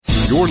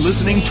You're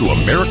listening to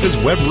America's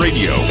Web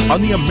Radio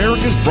on the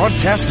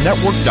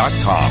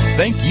AmericasBroadcastNetwork.com.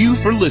 Thank you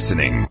for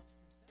listening.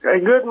 Hey,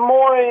 good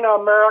morning,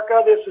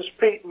 America. This is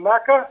Pete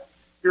Mecca,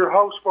 your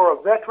host for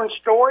A Veteran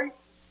Story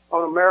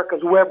on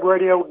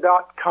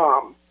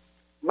AmericasWebRadio.com.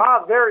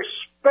 My very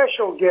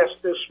special guest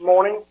this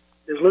morning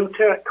is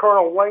Lieutenant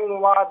Colonel Wayne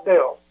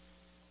Waddell.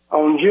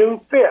 On June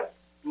 5th,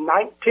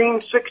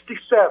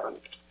 1967,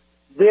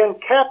 then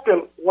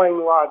Captain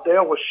Wayne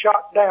Waddell was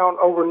shot down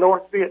over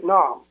North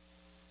Vietnam.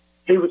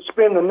 He would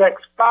spend the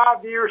next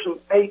 5 years and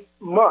 8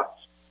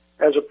 months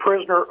as a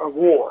prisoner of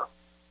war.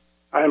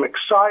 I am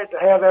excited to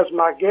have as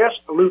my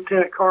guest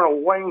Lieutenant Colonel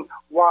Wayne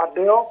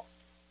Waddell.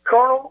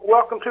 Colonel,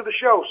 welcome to the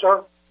show,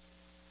 sir.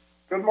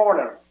 Good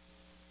morning.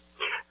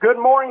 Good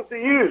morning to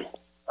you.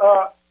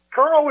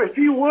 Colonel, if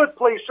you would,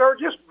 please, sir,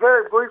 just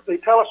very briefly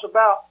tell us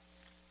about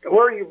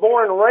where you were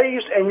born and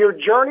raised and your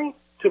journey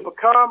to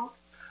become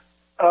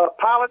a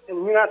pilot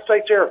in the United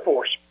States Air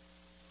Force.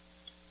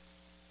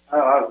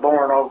 I was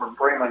born over in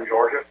Bremen,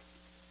 Georgia.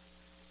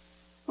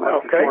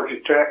 Went to Georgia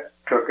Tech,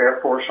 took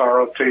Air Force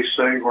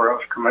ROTC, where I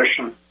was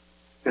commissioned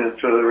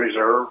into the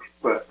reserve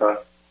with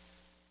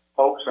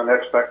hopes and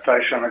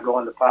expectation of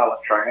going to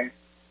pilot training.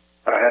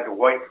 But I had to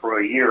wait for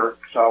a year,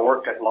 so I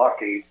worked at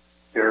Lockheed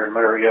here in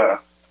Marietta.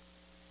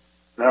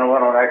 Then I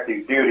went on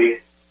active duty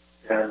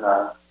in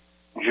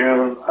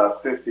June of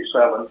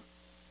 57.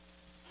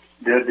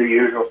 Did the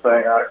usual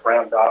thing out at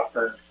Grand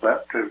Austin,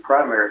 went to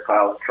primary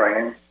pilot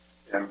training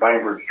in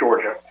Bainbridge,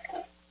 Georgia.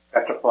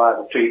 Got to fly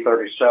the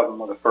T-37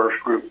 with the first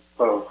group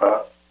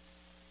of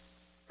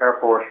Air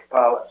Force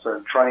pilots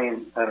and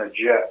trained in a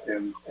jet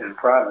in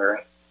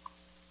primary.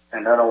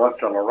 And then I went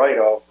to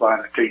Laredo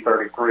flying the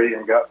T-33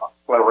 and got my,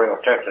 Laredo,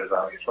 Texas,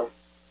 obviously,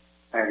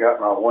 and got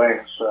my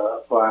wings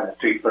flying the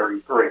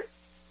T-33.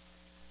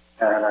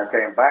 And I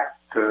came back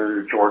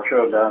to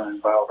Georgia down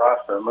in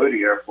Valdosta,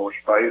 Moody Air Force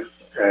Base,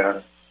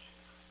 and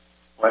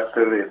went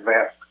through the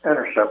advanced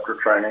interceptor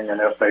training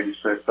in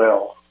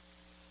F-86L.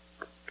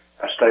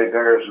 I stayed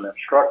there as an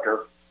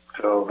instructor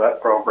till that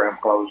program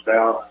closed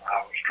down, and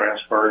I was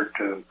transferred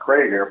to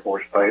Craig Air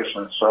Force Base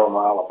in Selma,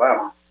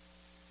 Alabama,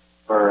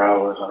 where I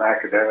was an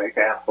academic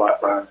and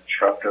flight-line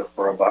instructor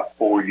for about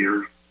 4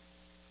 years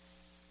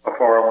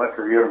before I went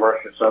to the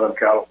University of Southern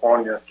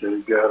California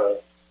to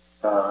get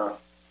a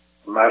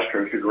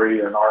master's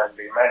degree in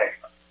R&D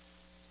management.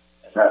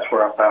 And that's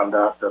where I found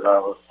out that I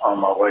was on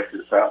my way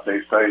to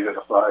Southeast Asia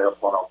to fly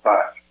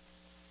F-105.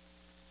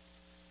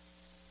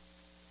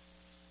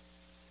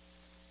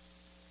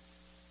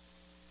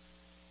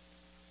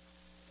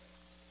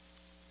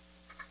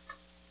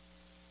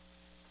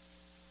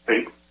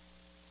 Pete?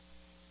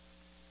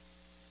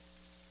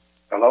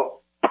 Hello?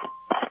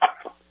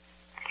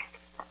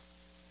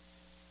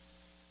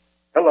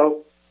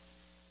 Hello?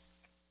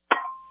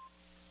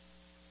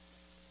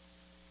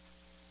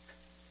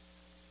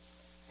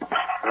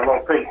 Hello,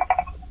 Pete.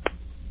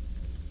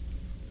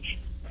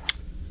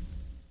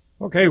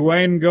 Okay,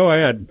 Wayne, go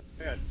ahead.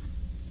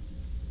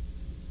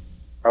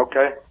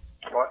 Okay.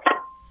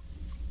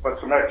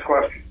 What's the next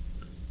question?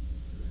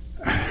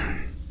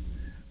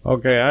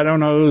 Okay, I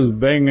don't know who's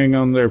banging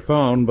on their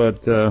phone,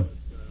 but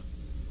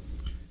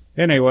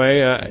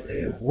anyway,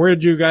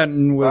 where'd you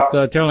gotten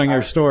with telling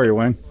your story,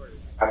 Wayne?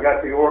 I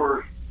got the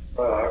orders, as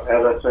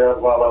I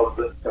said, while I was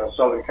at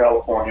Southern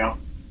California.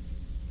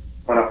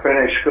 When I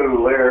finished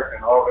school there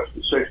in August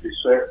of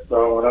 '66,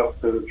 I went up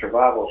to the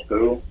survival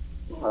school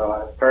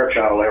at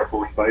Fairchild Air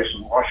Force Base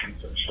in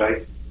Washington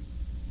State,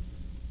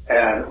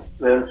 and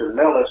then to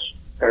Nellis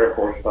Air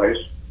Force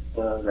Base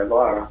in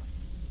Nevada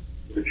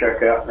to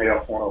check out the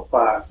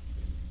F-105.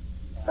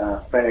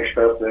 Finished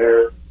up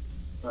there in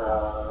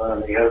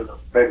the end of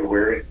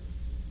February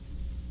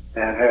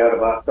and had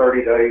about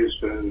 30 days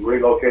to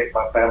relocate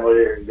my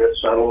family and get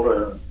settled,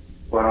 and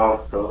went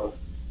off to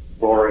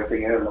Florida at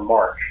the end of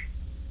March.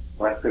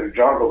 Went to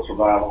Jungle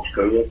Survival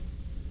School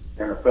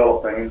in the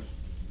Philippines.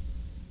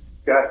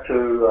 Got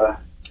to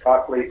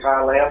Cockley,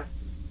 Thailand.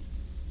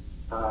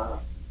 Was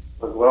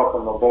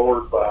welcomed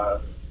aboard by a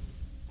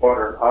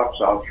squadron ops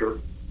officer,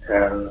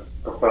 and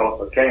the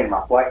fellow became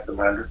my flight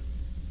commander.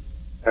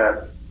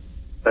 And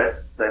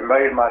they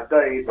made my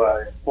day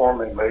by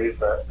informing me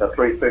that the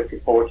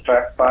 354th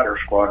Track Fighter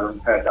Squadron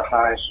had the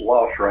highest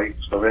loss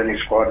rates of any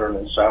squadron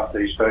in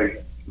Southeast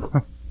Asia.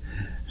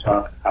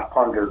 So I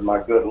pondered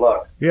my good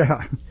luck.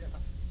 Yeah.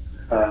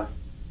 And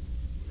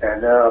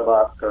then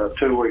about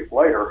 2 weeks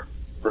later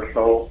or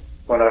so,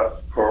 went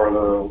up for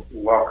the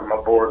welcome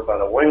aboard by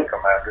the wing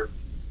commander,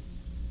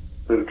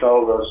 who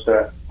told us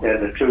that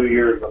in the 2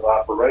 years of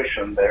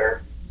operation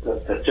there, the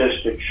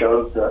statistics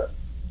showed that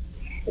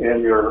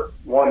in your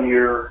 1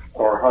 year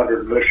or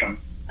 100 mission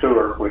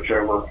tour,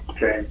 whichever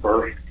came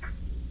first,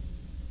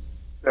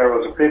 there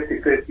was a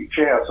 50-50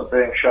 chance of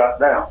being shot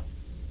down.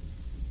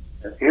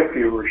 And if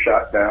you were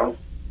shot down,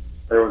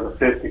 there was a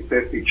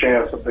 50-50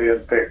 chance of being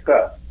picked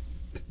up.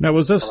 Now,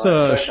 was this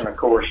of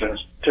course, in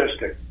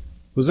statistics.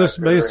 Was this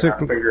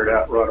basically? I figured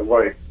out right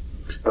away.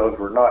 Those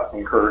were not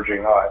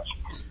encouraging odds.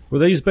 Were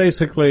these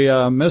basically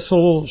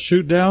missile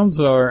shoot downs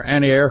or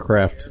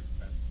anti-aircraft?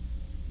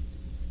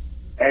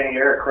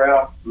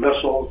 anti-aircraft,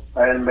 missiles,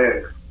 and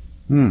MiGs.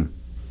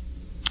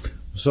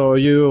 So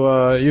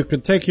you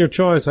could take your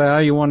choice of how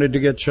you wanted to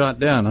get shot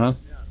down, huh?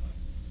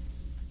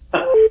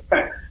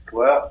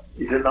 Well,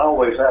 you didn't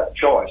always have a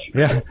choice.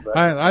 Yeah,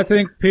 I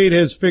think Pete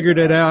has figured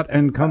it out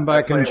and come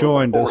back and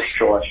joined us.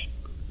 Choice.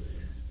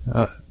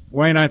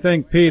 Wayne, I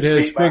think Pete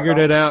has figured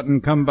it out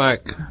and come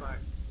back.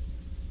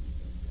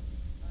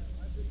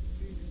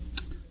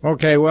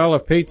 Okay, well,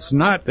 if Pete's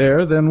not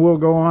there, then we'll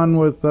go on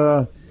with,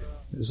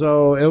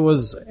 so it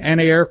was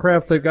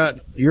anti-aircraft that got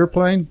your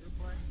plane?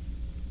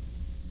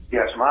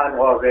 Yes, mine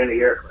was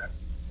anti-aircraft.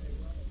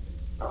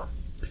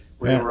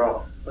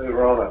 We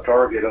were on a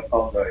target up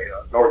on the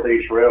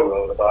Northeast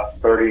Railroad, about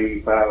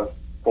 35,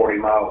 40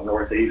 miles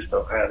northeast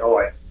of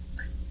Hanoi.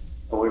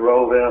 And we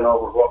rolled in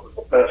over what was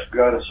the best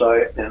gun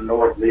site in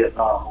North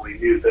Vietnam. We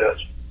knew this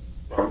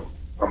from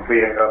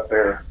being up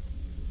there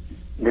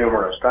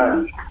numerous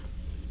times.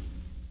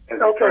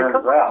 And it turns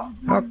out.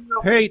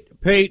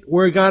 Pete,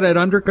 we got it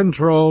under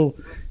control.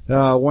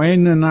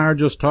 Wayne and I are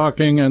just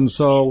talking, and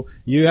so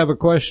you have a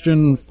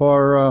question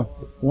for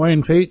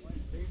Wayne, Pete?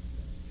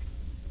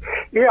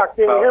 Yeah,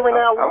 can you hear me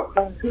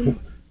now?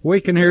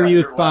 We can hear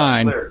you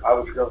fine. I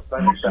was going to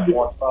finish that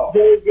one thought.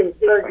 Very good,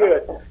 very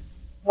good.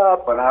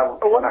 When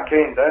I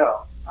came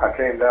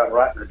down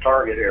right in the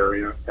target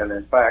area, and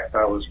in fact,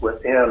 I was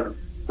within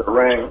the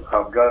ring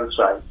of gun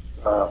sites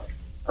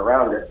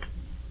around it.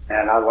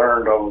 And I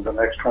learned over the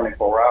next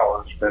 24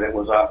 hours that it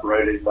was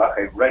operated by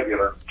a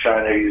regular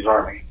Chinese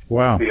Army.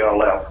 Wow.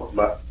 BLF.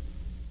 But,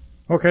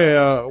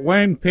 okay,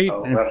 Wayne, Pete.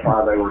 So that's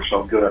why they were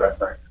so good, I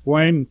think.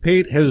 Wayne,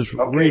 Pete has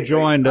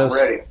rejoined us. I'm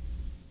ready.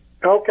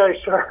 Okay,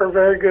 sir.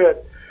 Very good.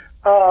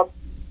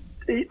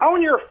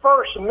 On your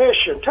first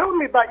mission, tell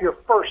me about your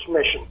first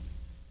mission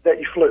that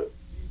you flew.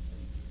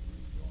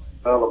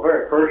 Well, the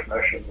very first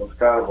mission was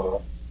kind of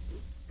an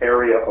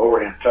area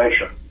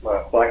orientation.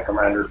 Flight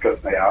commander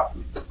took me out.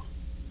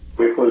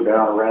 We flew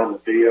down around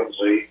the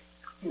DMZ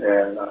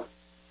and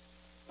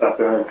up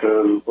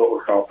into what we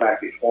call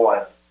Package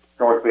 1.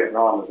 North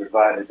Vietnam is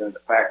divided into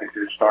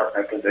packages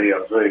starting at the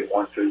DMZ,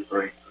 1, 2,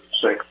 3,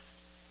 6,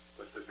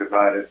 which is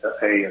divided to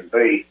A and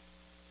B.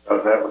 So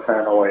that was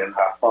Hanoi and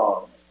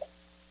Haiphong.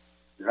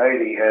 The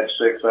Navy had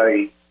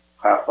 6A,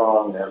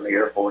 Haiphong, and the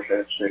Air Force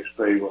had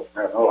 6B with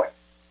Hanoi.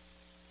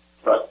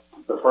 But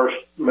the first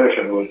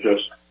mission was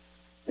just,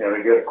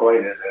 to get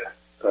acquainted.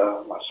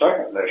 My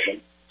second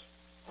mission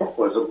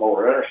was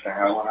more interesting.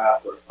 I went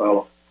out with a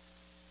fellow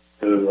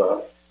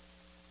who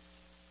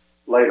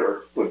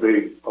later would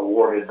be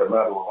awarded the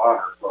Medal of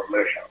Honor for a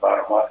mission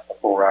about a month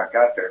before I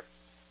got there.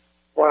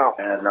 Wow.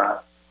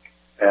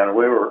 And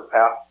we were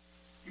out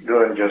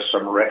doing just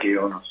some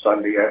recce on a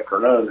Sunday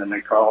afternoon, and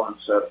they called and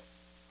said,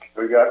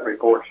 we got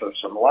reports of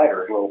some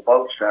lighters, little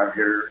boats down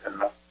here in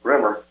the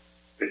river.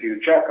 Did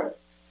you check them?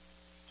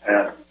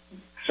 And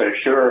said,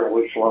 sure.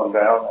 We slowed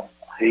down, and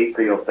he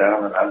peeled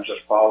down, and I'm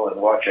just following,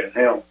 watching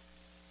him.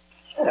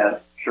 And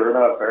sure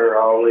enough, there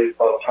are all these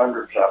boats,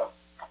 hundreds of them.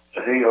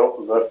 So he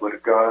opens up with a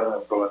gun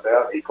and going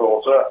down. He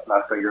pulls up, and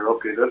I figure,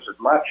 okay, this is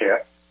my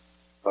check.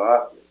 So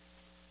I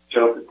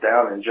jumped it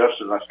down, and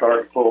just as I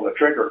started to pull the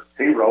trigger,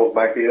 he rolled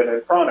back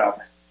in front of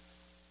me.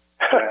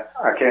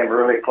 I came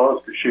really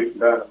close to shooting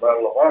down the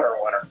Medal of Honor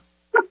winner.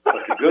 But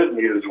the good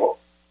news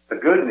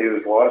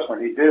was when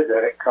he did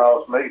that, it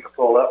caused me to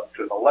pull up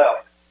to the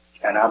left,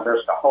 and I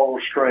missed a whole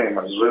stream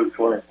of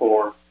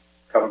Zu-24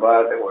 come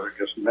by that would have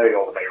just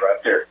nailed me right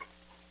there.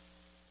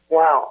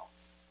 Wow.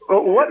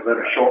 It would have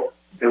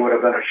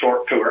been a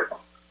short tour.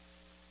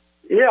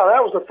 Yeah,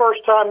 that was the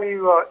first time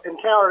you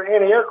encountered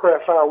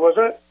anti-aircraft fire,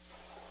 wasn't it?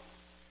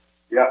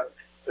 Yeah.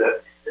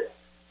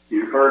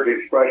 You've heard the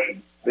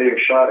expression, being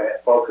shot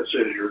at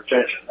focuses your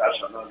attention.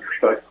 That's an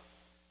understatement.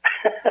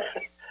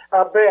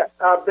 I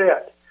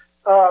bet.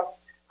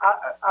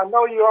 I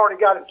know you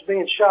already got it to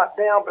being shot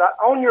down, but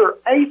on your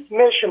 8th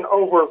mission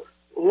over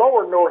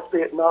lower North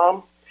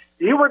Vietnam,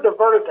 you were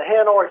diverted to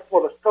Hanoi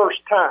for the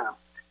first time.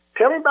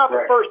 Tell me about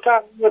the first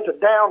time you went to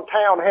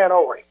downtown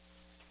Hanoi.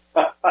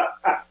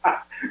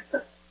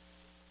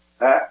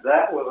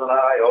 That was an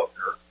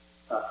eye-opener.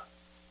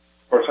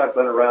 Of course, I've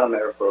been around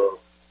there for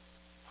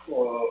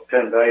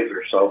 10 days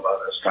or so by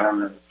this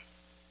time, and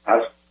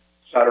I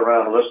sat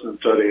around listening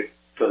to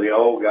the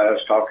old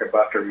guys talking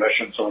about their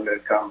missions when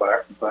they'd come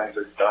back and things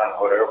they'd done,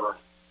 whatever.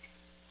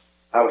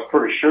 I was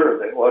pretty sure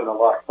that it wasn't a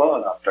lot of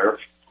fun up there,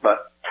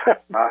 but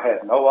I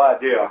had no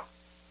idea.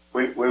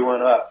 We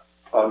went up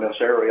on this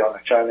area on the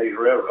Chinese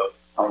Railroad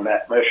on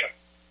that mission.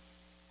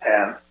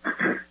 And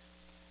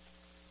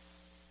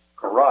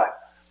Karat,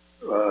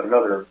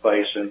 another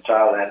base in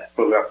Thailand,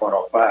 flew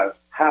F-105,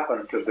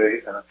 happened to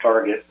be in a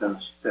target in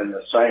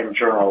the same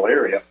general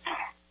area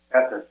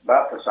at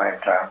about the same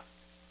time.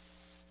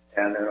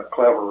 And in a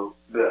clever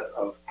bit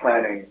of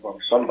planning from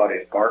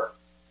somebody's part,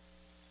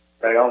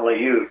 they only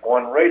used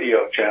one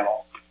radio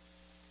channel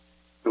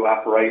to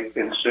operate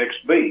in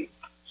 6B.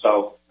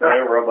 So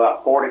there were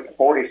about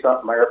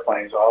 40-something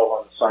airplanes all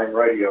on the same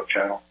radio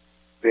channel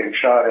being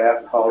shot at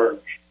and hollered.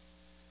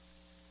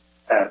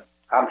 And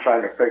I'm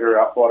trying to figure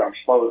out what I'm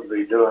supposed to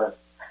be doing.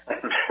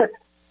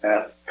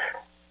 And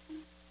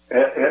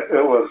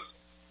it was,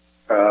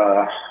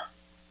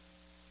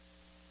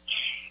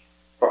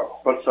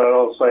 what's that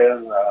old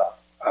saying?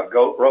 A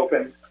goat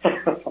roping,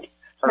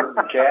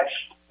 herding cats.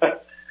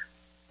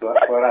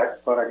 But when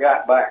I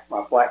got back,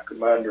 my flight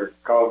commander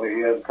called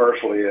me in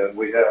personally, and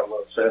we had a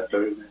little set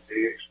to him, and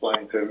he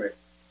explained to me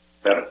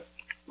that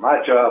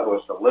my job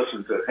was to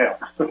listen to him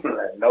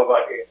and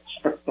nobody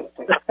else.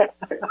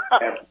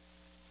 And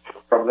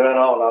from then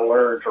on, I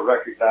learned to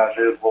recognize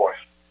his voice.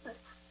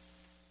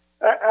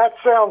 That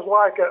sounds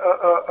like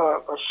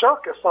a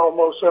circus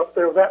almost up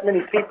there, that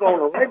many people on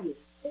the radio.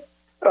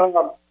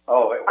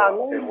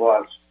 It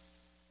was.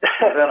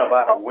 Within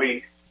about a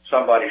week,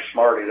 somebody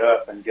smarted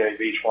up and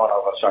gave each one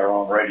of us our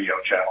own radio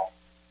channel.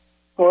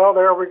 Well,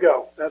 there we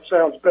go. That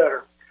sounds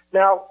better.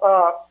 Now,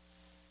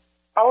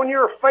 on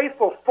your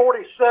faithful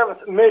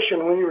 47th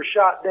mission when you were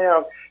shot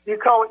down, you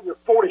call it your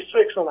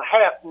 46 and a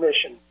half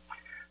mission.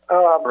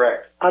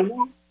 Correct. I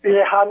know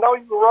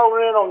you were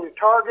rolling in on your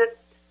target.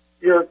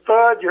 Your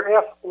Thud, your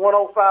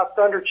F-105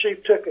 Thunder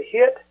Chief took a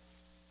hit.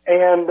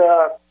 And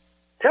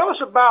tell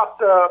us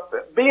about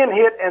being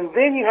hit, and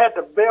then you had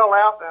to bail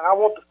out, and I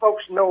want the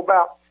folks to know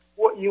about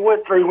what you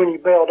went through when you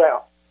bailed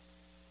out.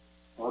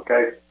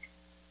 Okay.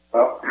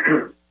 Well,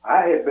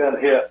 I had been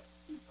hit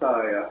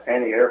by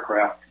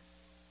anti-aircraft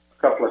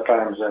a couple of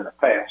times in the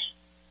past.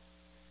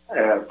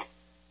 And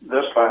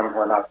this time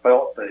when I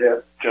felt the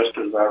hit, just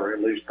as I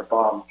released the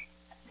bomb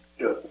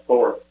just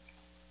before,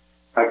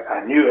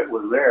 I knew it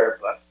was there,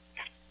 but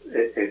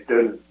it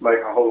didn't make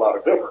a whole lot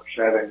of difference,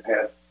 having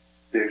had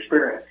the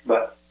experience.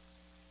 But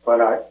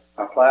when I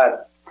applied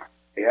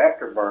the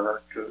afterburner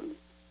to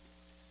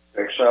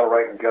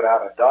accelerate and get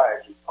out of dive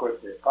as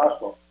quickly as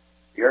possible,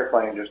 the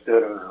airplane just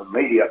did an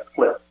immediate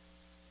flip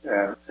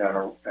and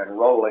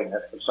rolling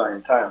at the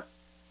same time.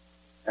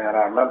 And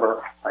I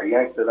remember I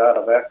yanked it out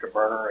of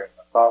afterburner, and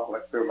the thought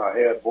went through my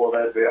head, boy,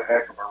 that'd be a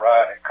heck of a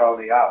ride at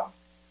Coney Island.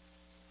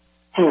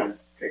 And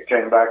it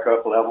came back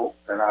up level,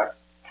 and I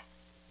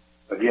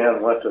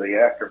again went to the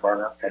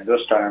afterburner, and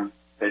this time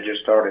it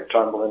just started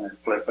tumbling and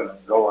flipping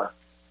and going.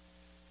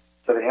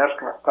 So the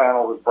instrument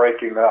panel was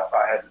breaking up.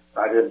 I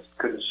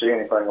couldn't see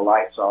anything. The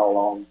lights all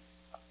on,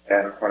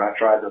 and when I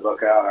tried to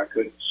look out, I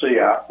couldn't see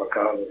out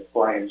because of the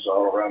flames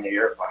all around the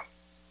airplane.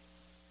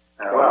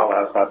 And I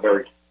realized I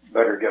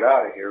better get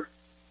out of here.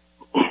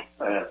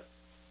 And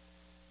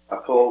I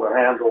pulled the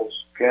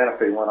handles,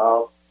 canopy went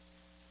off,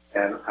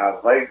 and I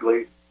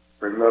vaguely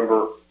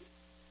remember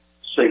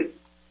seat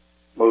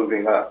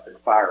moving up and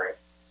firing.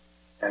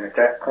 And at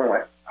that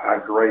point, I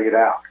grayed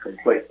out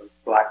completely,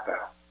 blacked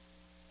out.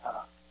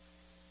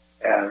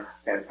 And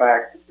in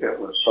fact, it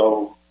was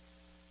so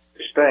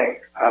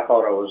distinct, I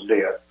thought I was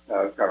dead.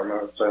 I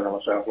remember saying to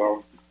myself,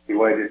 well, he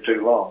waited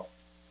too long.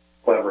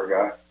 Clever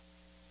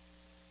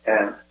guy.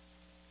 And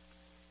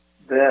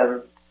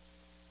then,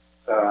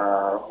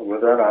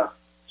 within a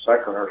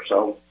second or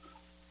so,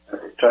 as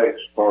it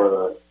takes for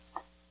the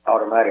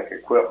automatic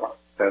equipment,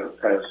 as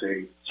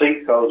the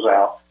seat goes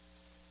out,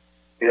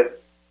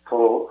 it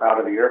pulls out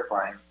of the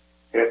airplane,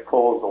 it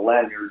pulls the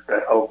lanyard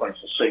that opens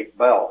the seat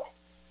belt.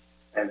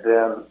 And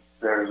then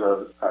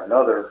there's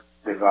another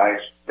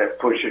device that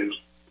pushes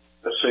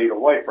the seat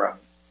away from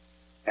it.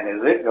 And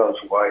as it goes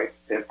away,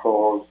 it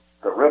pulls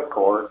the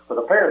ripcord for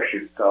the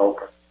parachute to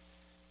open.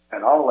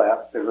 And all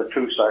that is a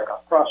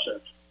 2-second process.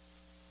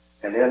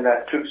 And in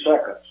that 2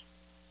 seconds,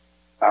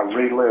 I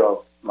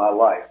relived my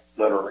life,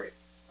 literally.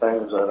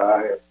 Things that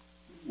I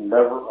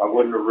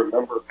wouldn't have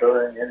remembered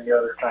doing any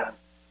other time.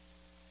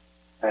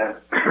 And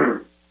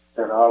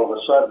then all of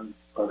a sudden,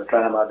 by the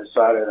time I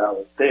decided I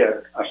was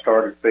dead, I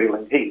started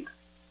feeling heat.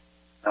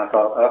 I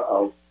thought,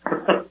 uh-oh,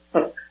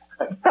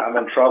 I'm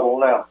in trouble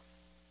now.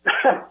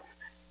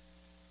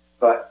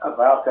 But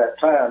about that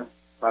time,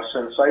 my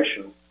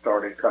sensation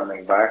started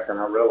coming back, and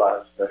I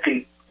realized the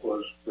heat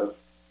was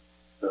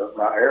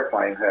my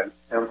airplane had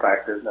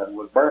impacted and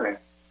was burning.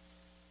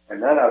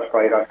 And then I was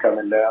afraid I'd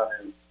coming down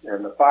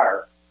in the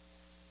fire.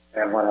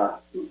 And when I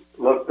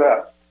looked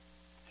up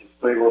to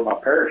see where my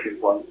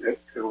parachute was, it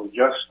was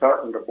just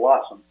starting to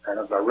blossom. And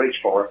as I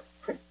reached for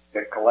it,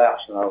 it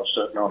collapsed, and I was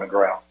sitting on the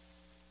ground.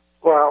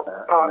 Wow.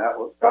 And that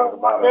was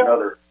about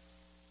another.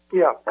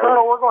 Yeah,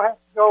 Colonel, we're going to have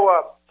to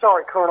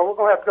go. Colonel, we're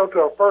going to have to go to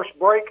our first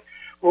break.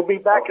 We'll be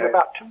back in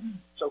about 2 minutes.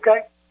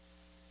 Okay.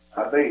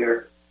 I'll be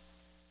here.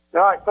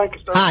 All right, thank you,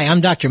 sir. Hi,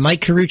 I'm Dr.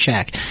 Mike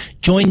Karuchak.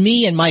 Join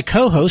me and my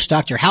co-host,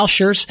 Dr. Hal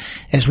Schurz,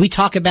 as we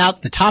talk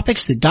about the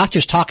topics that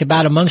doctors talk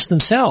about amongst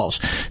themselves,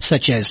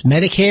 such as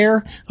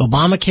Medicare,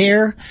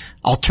 Obamacare,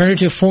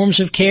 alternative forms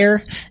of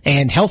care,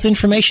 and health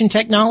information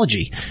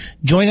technology.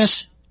 Join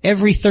us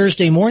every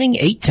Thursday morning,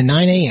 8 to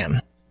 9 a.m.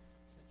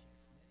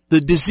 The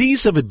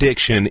disease of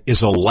addiction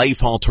is a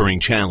life-altering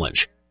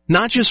challenge,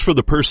 not just for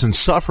the person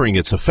suffering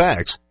its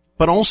effects,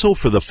 but also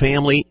for the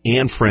family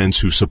and friends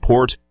who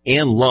support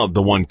and love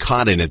the one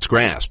caught in its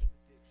grasp.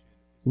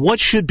 What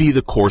should be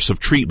the course of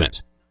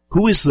treatment?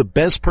 Who is the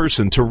best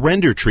person to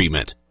render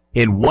treatment?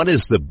 and what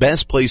is the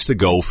best place to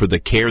go for the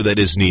care that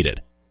is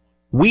needed.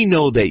 We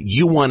know that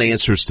you want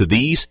answers to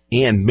these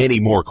and many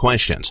more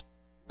questions.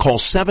 Call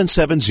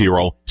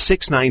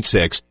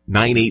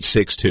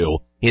 770-696-9862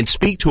 and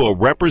speak to a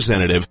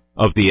representative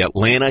of the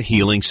Atlanta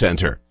Healing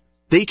Center.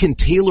 They can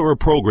tailor a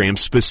program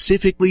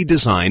specifically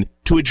designed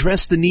to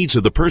address the needs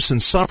of the person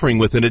suffering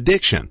with an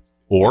addiction,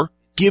 or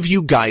give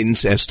you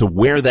guidance as to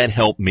where that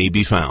help may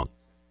be found.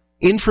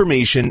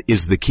 Information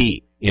is the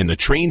key, and the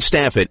trained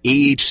staff at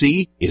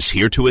AHC is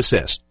here to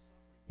assist.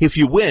 If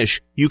you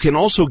wish, you can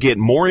also get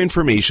more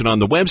information on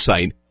the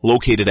website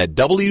located at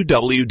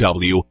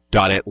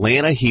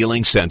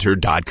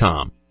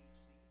www.atlantahealingcenter.com.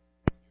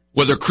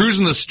 Whether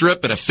cruising the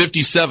strip in a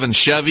 57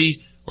 Chevy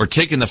or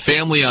taking the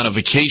family on a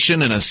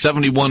vacation in a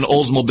 71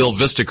 Oldsmobile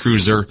Vista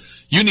Cruiser,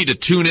 you need to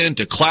tune in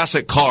to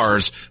Classic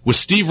Cars with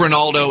Steve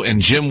Ronaldo and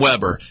Jim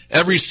Weber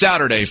every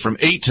Saturday from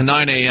 8 to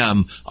 9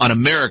 a.m. on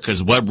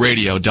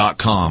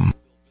americaswebradio.com.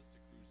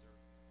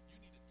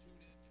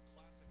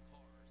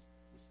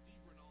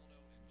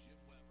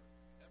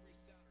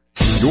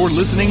 You're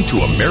listening to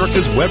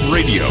America's Web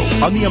Radio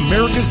on the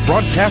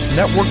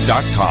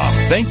AmericasBroadcastNetwork.com.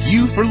 Thank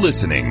you for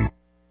listening.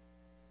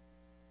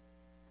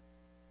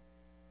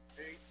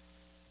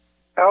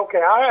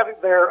 Okay, I have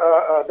it there,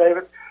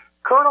 David.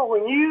 Colonel,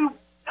 when you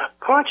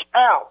punched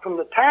out, from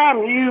the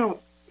time you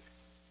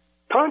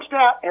punched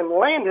out and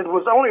landed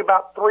was only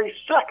about 3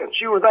 seconds.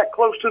 You were that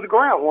close to the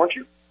ground, weren't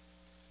you?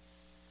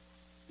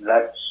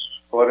 That's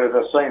what it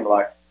seemed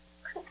like.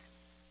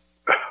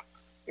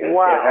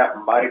 Wow. It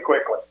happened mighty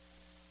quickly.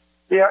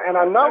 Yeah, and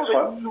I know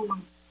that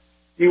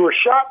you were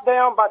shot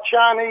down by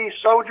Chinese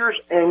soldiers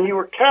and you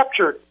were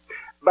captured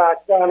by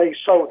Chinese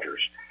soldiers.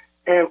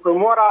 And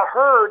from what I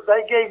heard,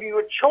 they gave you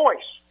a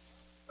choice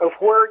of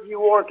where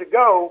you wanted to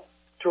go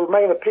to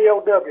remain a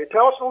POW.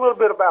 Tell us a little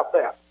bit about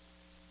that.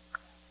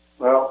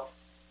 Well,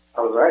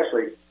 I was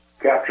actually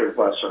captured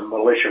by some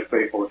militia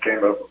people that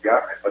came up and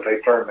got me, but they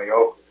turned me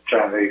over to the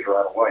Chinese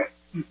right away.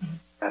 Mm-hmm.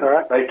 And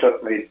they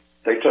took me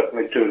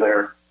to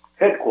their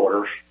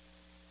headquarters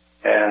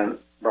and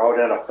brought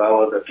in a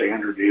fellow that they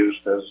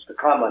introduced as the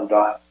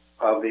commandant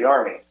of the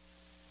army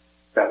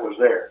that was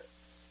there.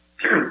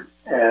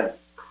 And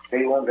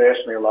he wanted to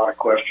ask me a lot of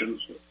questions.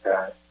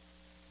 This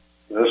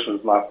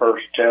was my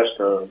first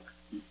test of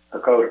the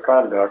code of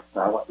conduct.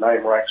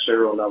 Name, rank,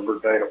 serial number,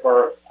 date of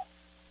birth.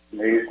 And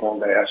he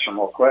wanted to ask some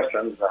more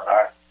questions, and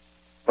I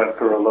went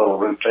through a little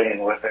routine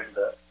with him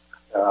that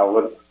I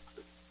wouldn't.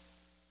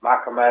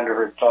 My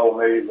commander had told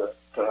me that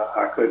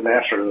I couldn't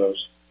answer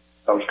those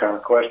kind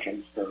of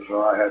questions, and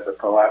so I had to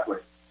politely,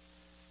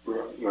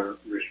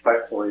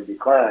 respectfully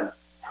decline.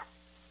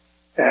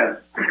 And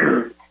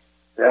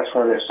that's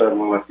when they said,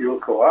 "Well, if you'll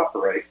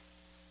cooperate,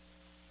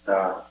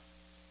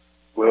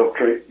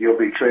 you'll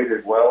be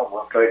treated well.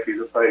 We'll take you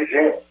to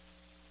Beijing."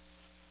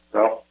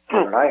 So,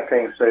 in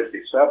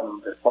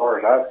 1967, as far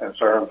as I'm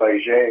concerned,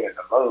 Beijing and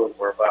the moon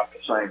were about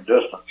the same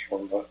distance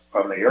from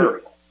the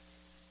Earth.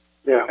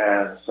 Yeah.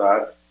 And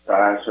so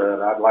I said,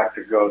 "I'd like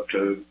to go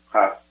to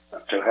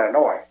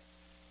Hanoi."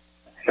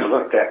 He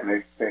looked at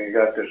me and he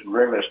got this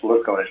grimmest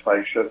look on his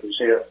face, shook his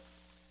head.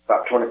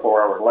 About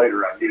 24 hours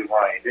later, I knew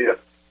why he did.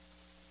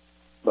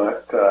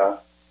 But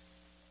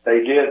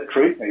they did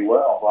treat me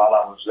well while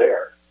I was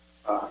there.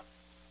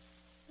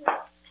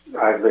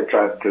 They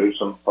tried to do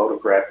some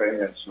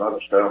photographing and some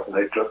other stuff, and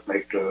they took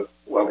me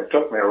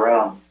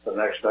around the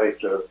next day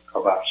to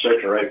about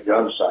 6 or 8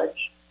 gun sites.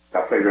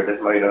 I figured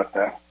it made up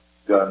that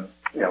gun,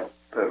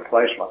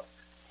 emplacement.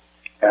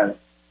 And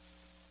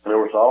there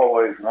was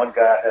always one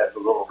guy had the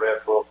little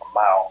red book a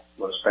mile,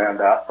 would stand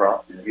out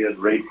front, and he'd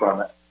read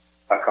from it.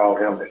 I called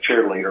him the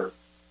cheerleader.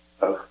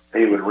 So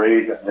he would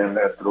read, and then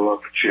they'd throw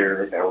up a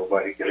cheer, and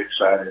everybody would get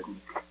excited.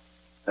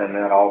 And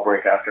then all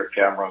break out their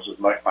cameras and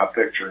make my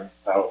picture.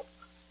 I was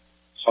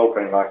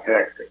hoping like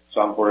heck that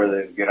somewhere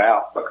they'd get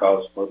out,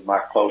 because with my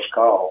close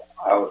call,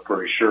 I was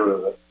pretty sure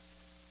that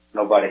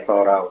nobody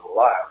thought I was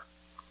alive.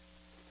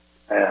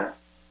 And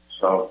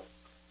so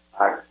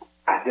I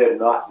did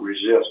not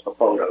resist the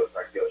photos,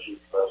 I guess is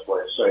the best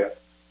way to say it.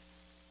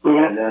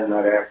 Mm-hmm. And then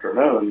that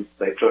afternoon,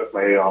 they took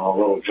me on a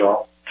little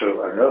jump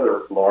to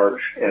another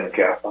large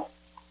encampment,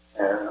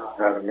 and I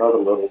had another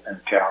little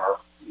encounter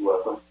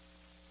with them,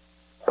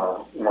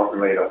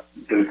 wanting me to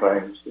do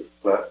things.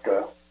 But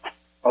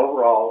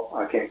overall,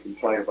 I can't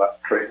complain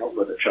about the treatment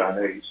with the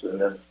Chinese.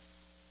 And then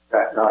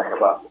that night,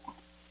 about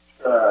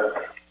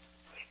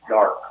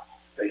dark,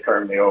 they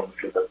turned me over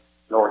to the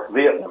North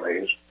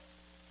Vietnamese,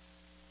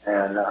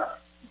 and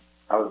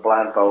I was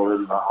blindfolded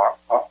and my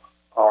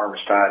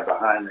arms tied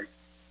behind me.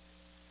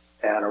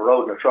 And I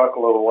rode in the truck a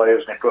little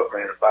ways, and they put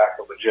me in the back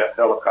of a jet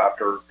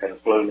helicopter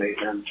and flew me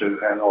into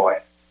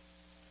Hanoi.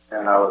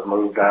 And I was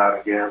moved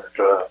out again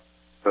to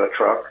the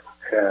truck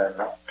and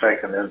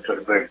taken into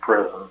the big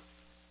prison,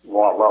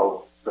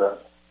 Waddell, that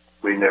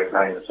we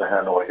nicknamed as the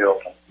Hanoi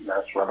Hilton. And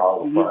that's when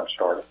all the fun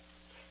started.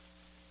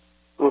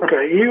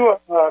 Okay, you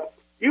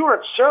were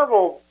at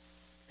several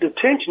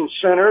detention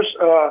centers.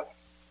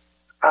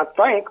 I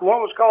think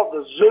one was called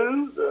the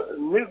Zoo, the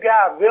New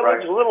Guy Village,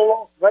 right. Little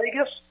Las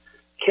Vegas.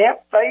 Camp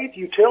Faith,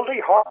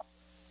 Utility, Hart,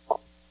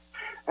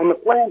 and the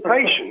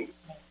Plantation.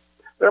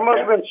 There must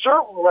have been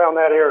several around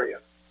that area.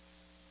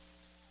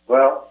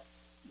 Well,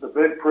 the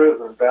big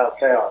prison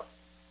downtown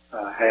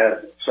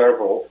had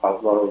several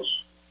of those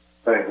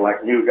things,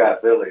 like New Guy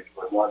Village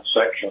with one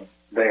section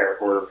there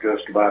where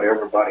just about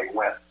everybody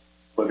went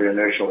for the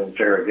initial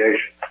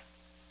interrogation.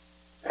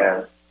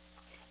 And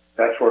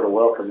that's where the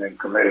welcoming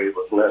committee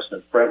was less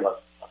than friendly.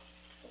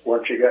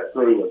 Once you got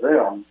through with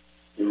them,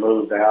 you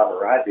moved out,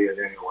 or I did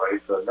anyway,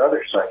 to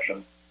another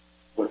section,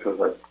 which was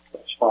a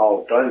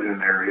small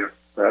dungeon area.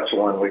 That's the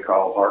one we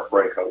call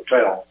Heartbreak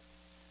Hotel.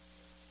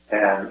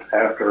 And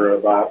after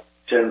about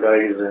 10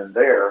 days in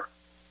there,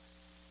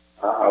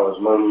 I was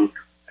moved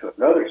to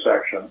another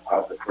section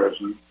of the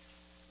prison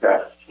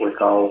that we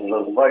call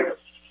Little Vegas.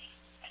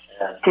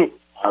 And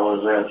I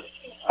was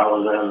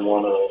in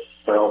one of those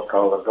cells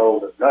called the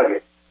Golden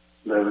Nugget,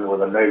 living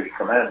with a Navy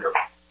commander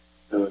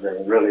who was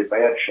in really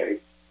bad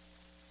shape.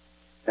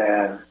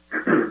 And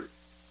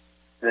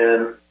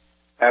then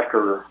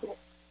after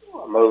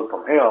I moved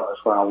from him,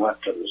 that's when I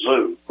went to the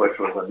zoo, which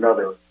was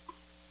another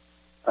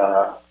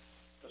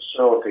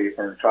facility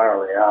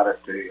entirely out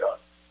at the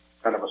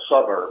kind of a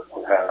suburb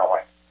of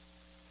Hanoi,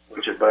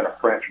 which had been a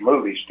French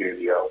movie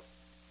studio.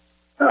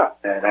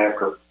 And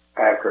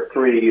after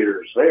 3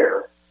 years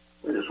there,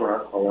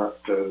 I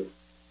went to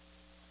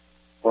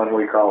one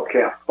we call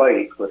Camp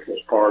Faith, which was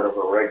part of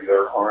a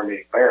regular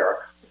Army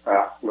barracks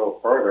a little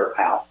further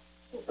out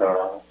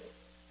from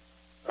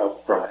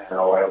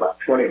Hanoi, about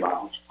 20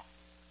 miles.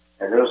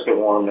 And this is the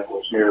one that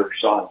was near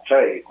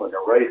Sante when the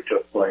raid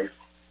took place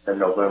in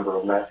November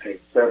of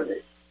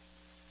 1970.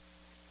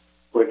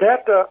 Which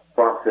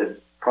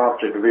prompted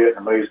the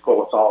Vietnamese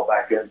pull us all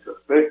back into the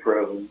big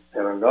prison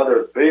in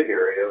another big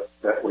area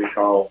that we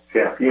call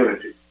Camp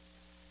Unity.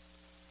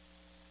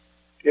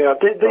 Yeah,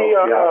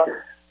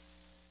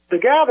 the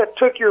guy that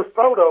took your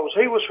photos,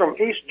 he was from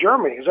East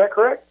Germany, is that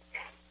correct?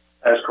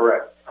 That's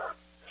correct.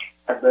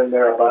 I've been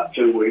there about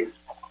 2 weeks,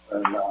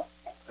 and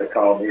they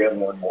called me in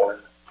one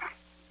morning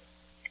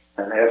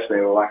and asked me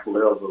if I'd like to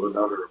live with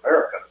another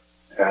American.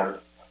 And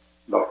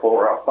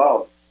before I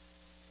thought,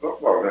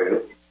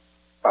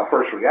 my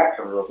first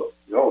reaction was,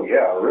 oh,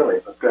 yeah, really?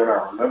 But then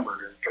I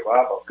remembered in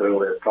survival school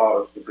they had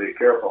taught us to be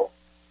careful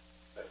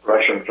that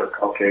Russians are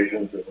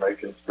Caucasians and they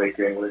can speak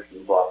English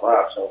and blah,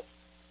 blah. So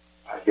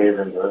I gave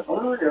him the,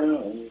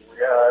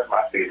 yeah, it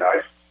might be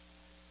nice.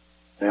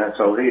 And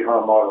so he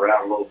hung on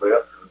around a little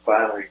bit and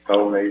finally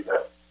told me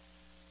that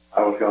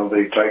I was going to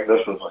be taken,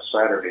 this was a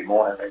Saturday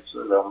morning. He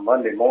said, on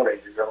Monday morning,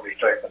 you're going to be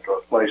taken to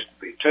a place to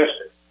be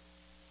tested.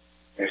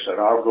 He said,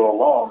 I'll go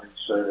along. He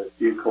said, if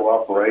you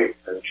cooperate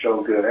and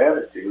show good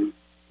attitude,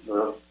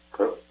 we'll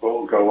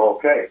go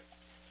okay.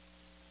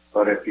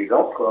 But if you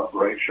don't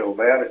cooperate, show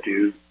bad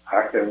attitude,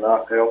 I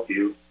cannot help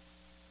you,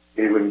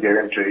 even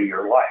guarantee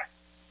your life.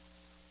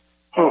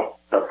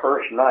 The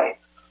first night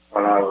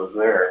when I was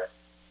there,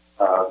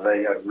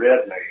 they had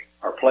read me,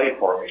 or played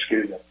for me,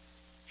 2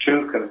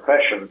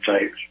 confession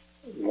tapes,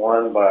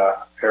 one by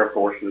Air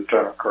Force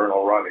Lieutenant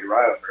Colonel Rodney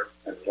Reisner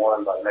and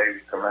one by Navy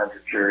Commander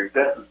Jerry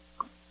Denton.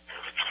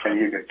 And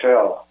you could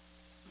tell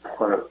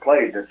when it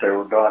played that they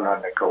were done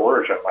under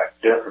coercion, like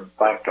Denton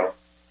thanked them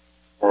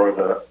for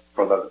the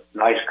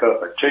nice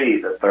cup of tea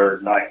the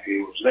third night he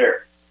was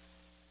there.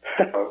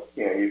 So,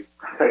 you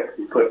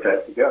put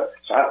that together.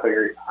 So I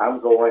figured I'm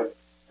going,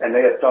 and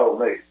they had told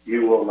me,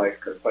 you will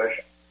make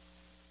confession.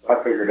 I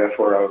figured that's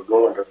where I was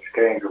going, to this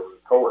kangaroo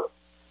court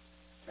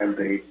and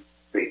be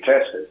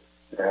tested.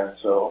 And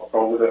so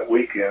over that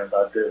weekend,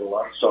 I did a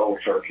lot of soul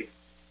searching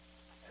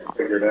and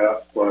figured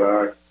out what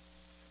I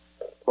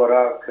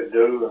could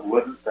do and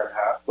wouldn't, and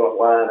what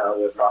line I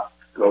would not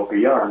go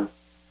beyond.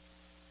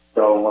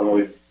 So when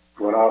we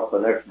went off the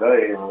next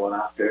day and went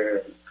out there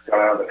and got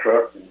out of the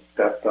truck and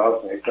stepped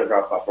up, and he took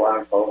off my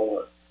blindfold,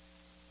 and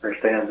there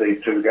stands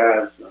these 2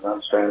 guys, and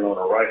I'm standing on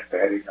a rice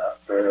paddy out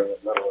there in the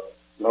middle of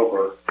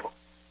nowhere.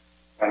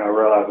 And I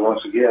realized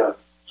once again,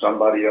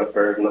 somebody up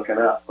there is looking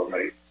out for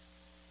me.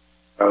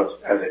 Because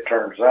as it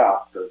turns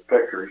out, the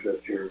pictures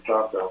that you're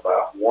talking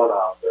about, one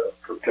of them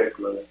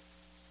particularly,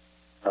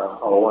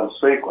 or one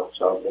sequence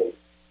of the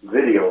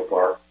video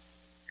part,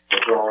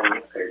 was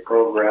on a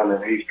program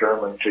in East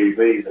German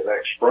TV the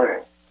next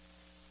spring.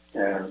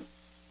 And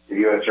the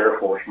U.S. Air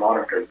Force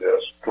monitored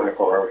this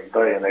 24 hours a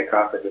day, and they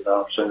copied it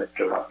out, sent it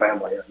to my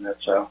family, and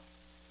that's how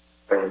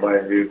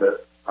everybody knew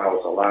that I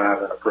was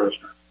alive and a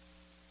prisoner.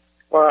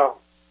 Wow.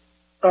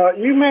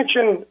 You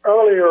mentioned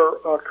earlier,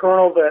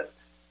 Colonel, that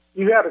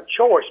you had a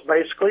choice,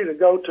 basically, to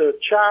go to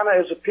China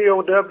as a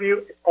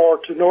POW or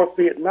to North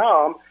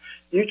Vietnam.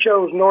 You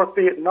chose North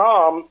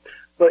Vietnam,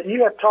 but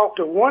you had talked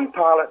to one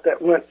pilot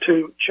that went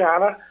to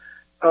China.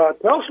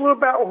 Tell us a little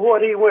about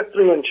what he went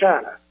through in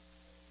China.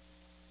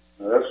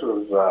 This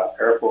was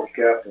Air Force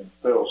Captain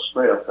Phil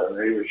Smith,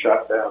 and he was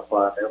shot down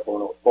flying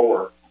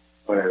F-104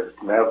 when his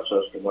nav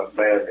system went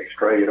bad and he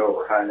strayed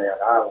over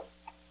Hainan Island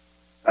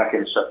back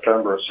in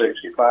September of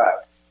 '65.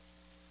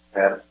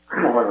 And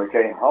when we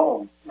came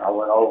home, I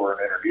went over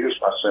and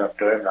introduced myself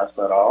to him, and I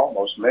said, I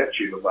almost met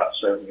you about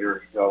 7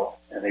 years ago.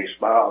 And he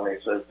smiled, and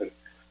he said that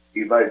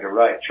you made the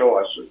right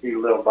choice. He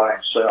lived by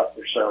himself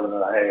for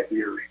 7.5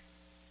 years.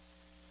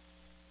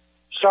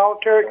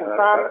 Solitary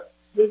confinement,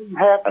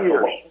 7.5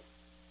 years.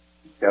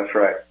 That's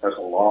right. That's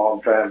a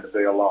long time to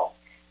be alone.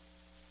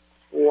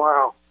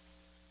 Wow.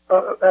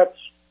 That's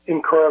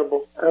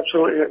incredible.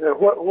 Absolutely.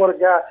 What a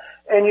guy.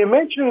 And you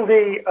mentioned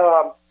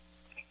the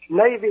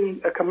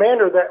Navy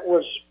commander that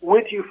was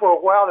with you for a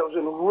while that was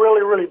in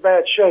really, really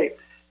bad shape.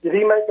 Did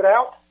he make it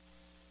out?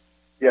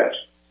 Yes.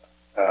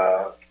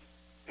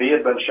 He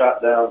had been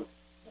shot down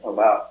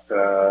about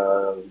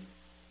 10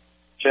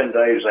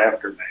 days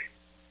after me.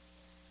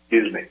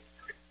 Excuse me.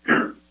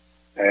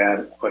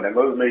 And when they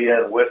moved me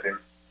in with him,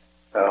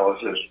 I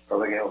think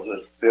it was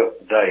his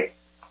 5th day.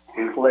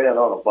 He was laying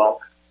on a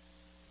bunk,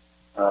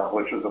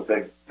 which was a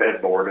big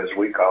bedboard, as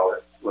we call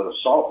it, with a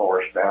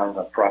sawhorse down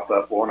and propped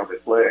up one of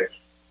his legs.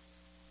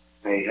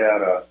 And he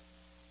had a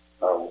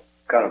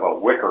kind of a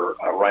wicker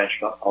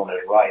arrangement on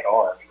his right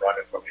arm,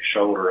 running from his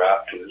shoulder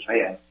out to his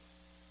hand.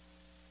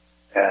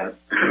 And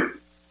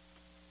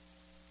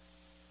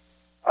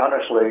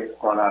honestly,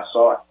 when I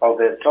saw it,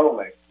 they had told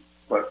me,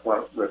 but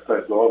when they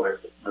said go over,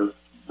 there's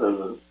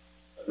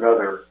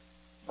another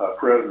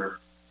prisoner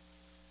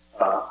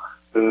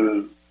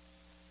who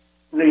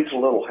needs a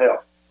little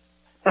help.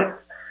 And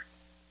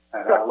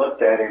I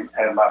looked at him,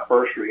 and my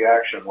first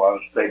reaction was,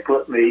 they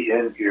put me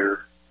in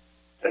here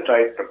to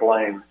take the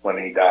blame when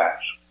he dies.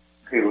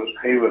 He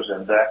was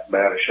in that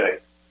bad a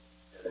shape,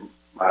 in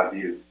my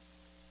view.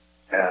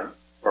 And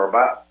for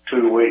about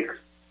 2 weeks,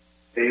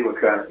 he was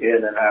kind of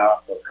in and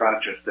out of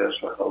consciousness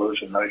with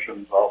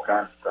hallucinations, all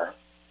kinds of things.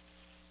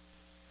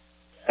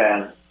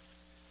 And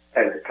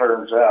as it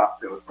turns out,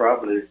 it was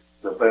probably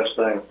the best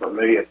thing for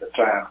me at the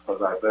time,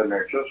 because I've been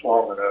there just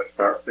long enough to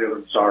start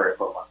feeling sorry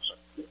for myself.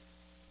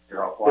 You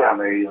know, why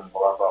me and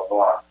blah, blah,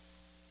 blah.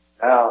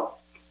 Now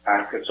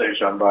I could see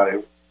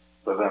somebody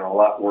was in a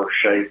lot worse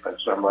shape and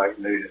somebody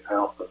needed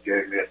help that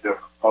gave me a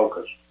different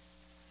focus.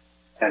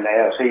 And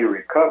as he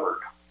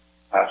recovered,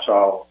 I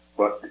saw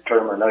what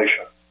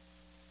determination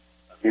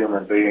a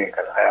human being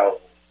can have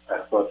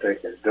and what they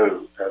can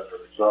do as a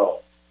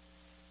result.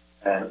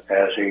 And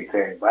as he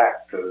came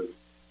back to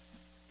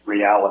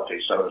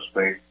reality, so to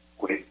speak,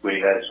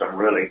 we had some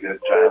really good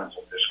times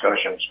and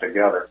discussions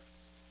together.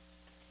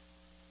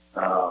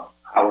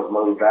 I was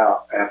moved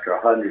out after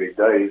 100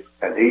 days,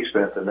 and he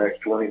spent the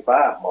next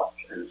 25 months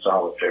in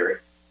solitary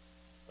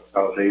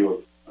because he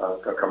was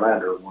a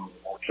commander of one of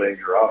the more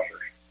senior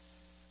officers.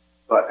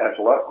 But as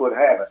luck would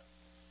have it,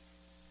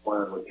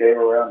 when we came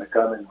around to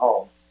coming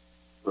home,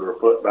 we were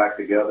put back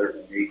together,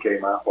 and he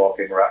came out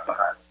walking right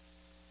behind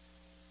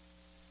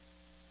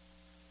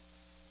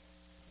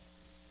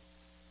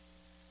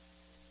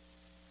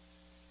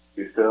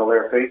me. You still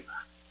there, Pete?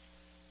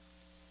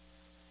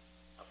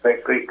 I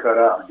think Pete cut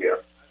out again. I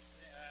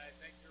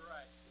think you're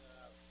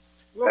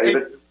right.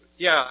 David?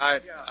 Yeah,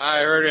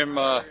 I heard him.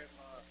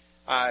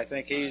 I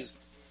think he's.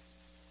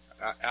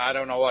 I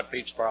don't know what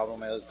Pete's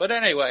problem is, but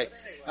anyway.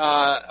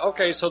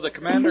 Okay, so the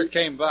commander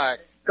came back.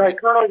 Okay,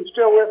 Colonel, you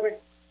still with me?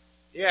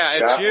 Yeah,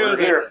 it's you.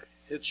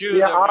 It's you.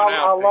 Yeah, that went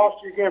out, I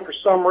lost you again for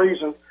some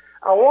reason.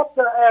 I want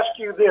to ask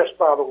you this,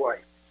 by the way.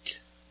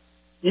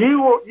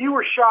 You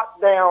were shot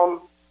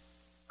down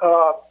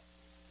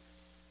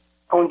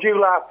on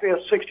July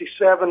 5th,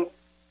 1967,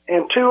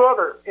 and 2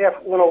 other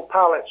F-1O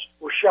pilots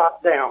were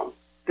shot down.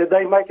 Did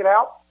they make it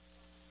out?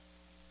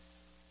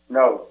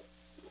 No.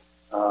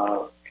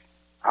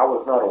 I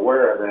was not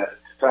aware of that at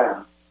the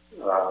time.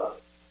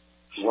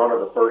 One of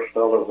the first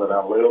fellows that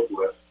I lived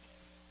with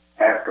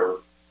after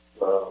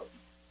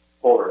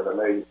Fuller, the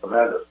Navy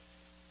commander,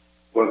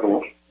 was a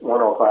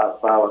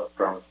 105 pilot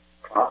from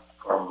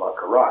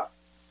Karat.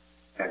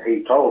 And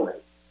he told me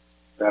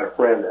that a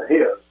friend of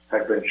his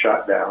had been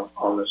shot down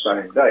on the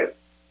same day,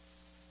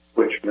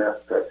 which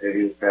meant that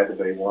he had to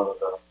be one of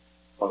the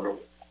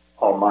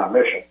on my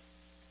mission.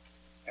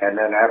 And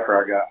then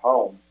after I got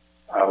home,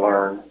 I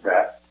learned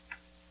that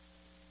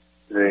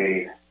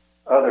the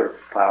other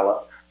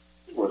pilot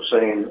was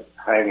seen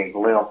hanging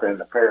limp in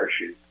the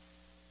parachute,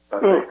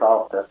 but they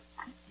thought that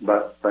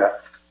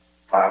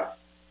my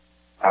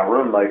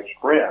roommate's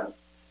friend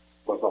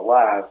was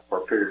alive for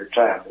a period of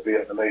time. The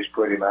Vietnamese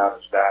put him out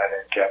as dying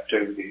in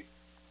captivity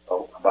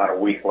about a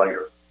week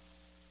later.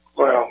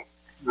 Well,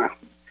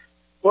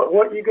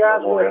 what you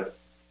guys were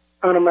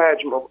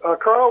unimaginable.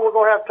 Carl, we're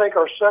going to have to take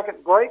our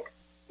second break.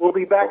 We'll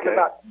be back in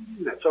about 2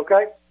 minutes,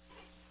 okay?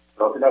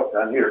 Okay, no,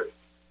 I'm here.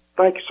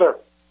 Thank you, sir.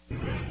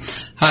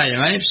 Hi,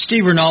 my name is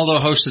Steve Ronaldo,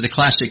 host of the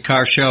Classic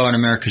Car Show on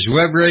America's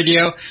Web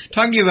Radio,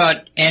 talking to you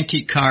about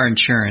antique car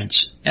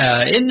insurance.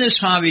 In this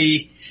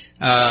hobby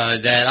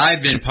that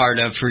I've been part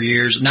of for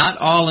years, not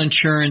all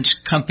insurance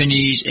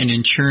companies and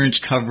insurance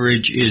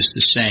coverage is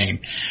the same.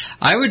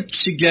 I would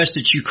suggest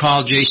that you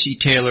call J.C.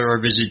 Taylor or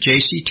visit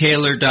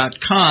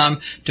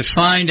jctaylor.com to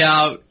find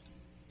out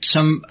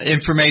some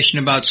information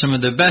about some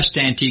of the best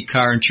antique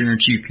car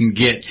insurance you can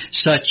get,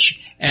 such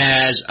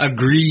as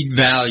agreed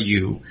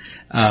value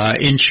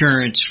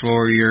insurance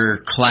for your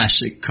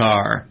classic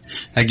car.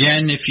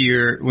 Again,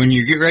 when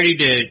you get ready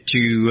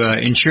to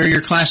insure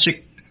your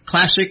classic,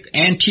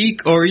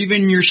 antique, or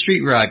even your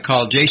street rod,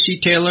 call J.C.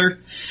 Taylor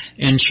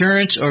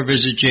Insurance or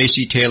visit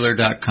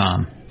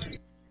jctaylor.com.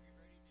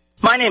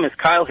 My name is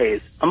Kyle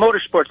Hayes, a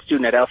motorsports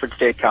student at Alfred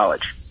State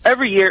College.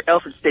 Every year,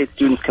 Alfred State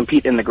students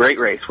compete in the Great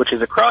Race, which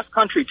is a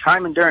cross-country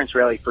time endurance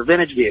rally for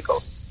vintage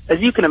vehicles. As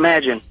you can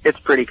imagine, it's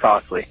pretty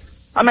costly.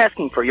 I'm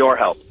asking for your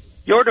help.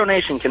 Your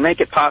donation can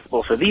make it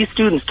possible for these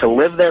students to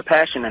live their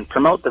passion and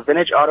promote the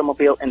vintage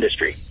automobile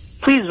industry.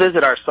 Please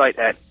visit our site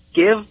at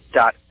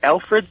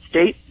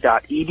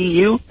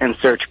give.alfredstate.edu and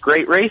search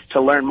Great Race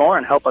to learn more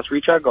and help us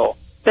reach our goal.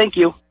 Thank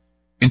you.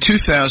 In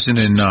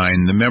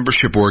 2009, the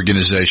membership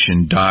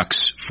organization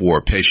Docs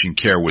for Patient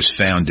Care was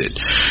founded.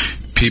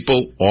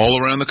 People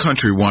all around the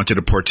country wanted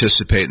to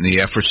participate in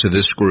the efforts of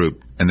this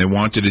group, and they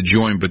wanted to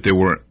join, but they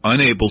were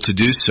unable to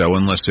do so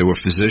unless they were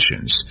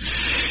physicians.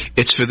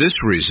 It's for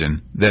this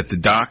reason that the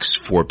Docs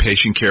for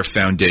Patient Care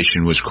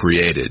Foundation was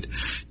created.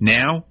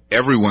 Now,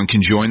 everyone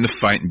can join the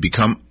fight and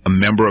become a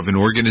member of an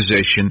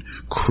organization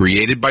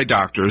created by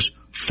doctors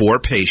for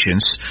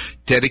patients,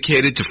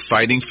 dedicated to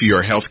fighting for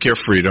your healthcare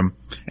freedom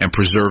and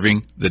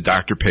preserving the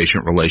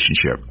doctor-patient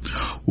relationship.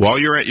 While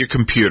you're at your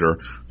computer,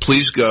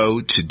 please go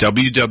to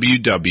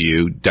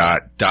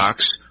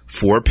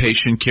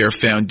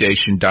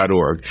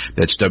www.docs4patientcarefoundation.org.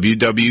 That's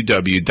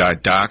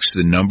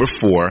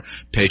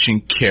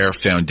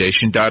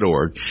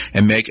www.docs4patientcarefoundation.org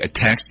and make a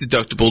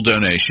tax-deductible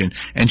donation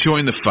and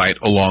join the fight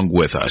along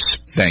with us.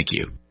 Thank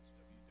you.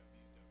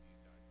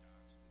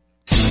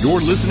 You're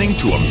listening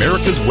to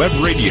America's Web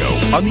Radio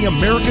on the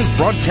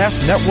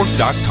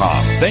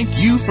AmericasBroadcastNetwork.com. Thank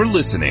you for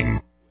listening.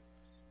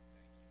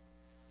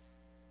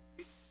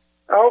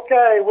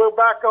 Okay, we're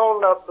back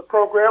on the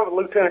program with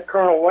Lieutenant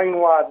Colonel Wayne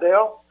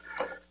Waddell.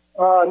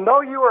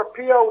 Know you are a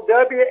POW,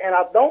 and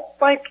I don't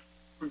think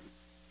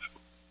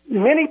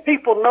many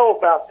people know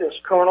about this,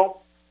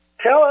 Colonel.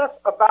 Tell us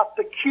about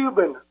the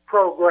Cuban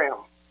program.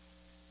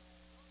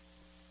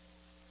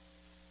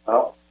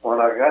 Well,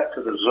 when I got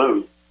to the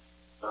zoo,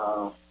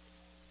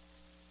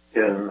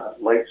 in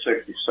late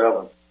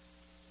 67,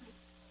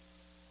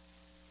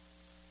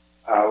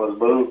 I was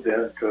moved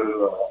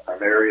into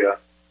an area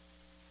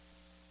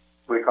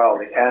we call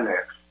the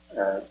Annex,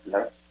 and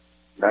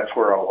that's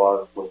where I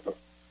was with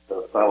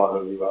the fellow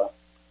who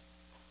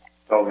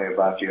told me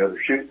about the other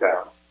shoot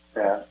down.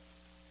 And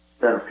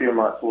then a few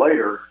months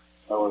later,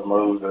 I was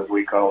moved, as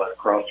we call it,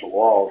 across the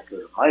walls to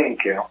the main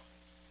camp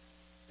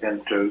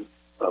into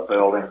a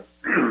building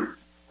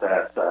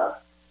that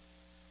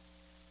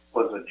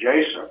was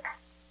adjacent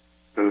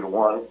to the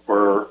one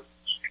where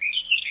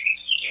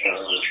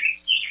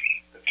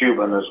the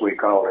Cuban, as we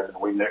call it, and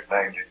we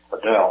nicknamed him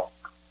Waddell,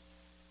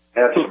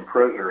 had some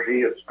prisoners. He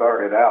had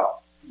started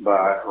out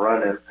by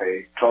running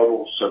a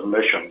total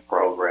submission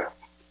program.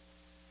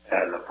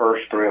 And the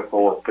first 3 or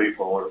 4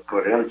 people were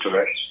put into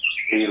it.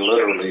 He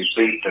literally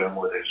beat them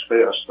with his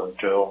fist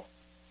until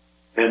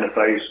in the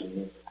face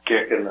and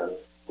kicking and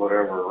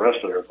whatever the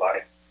rest of their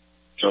body.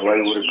 So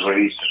they would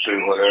agree to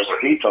do whatever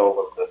he told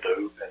them to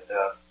do, and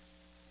then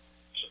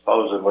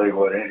supposedly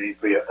what any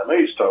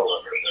Vietnamese told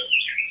them to do.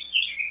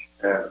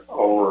 And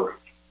over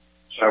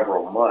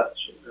several months,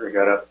 they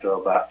got up to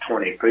about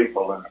 20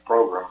 people in the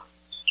program.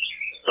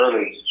 The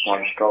early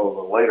ones told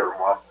the later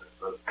ones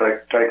to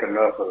take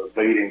enough of the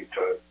beating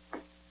to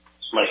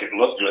make it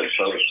look good,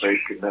 so to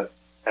speak,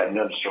 and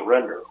then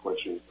surrender,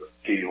 which is the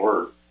key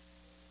word.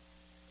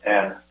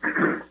 And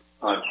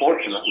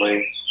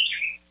unfortunately,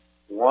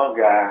 one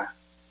guy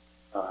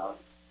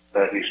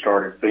that he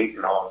started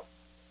beating on,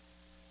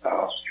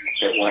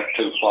 it went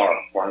too far,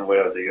 one way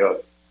or the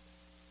other.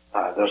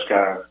 This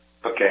guy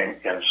became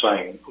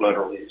insane,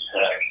 literally, at the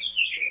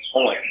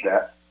point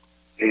that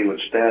he would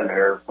stand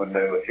there when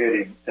they would hit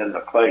him in the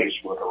face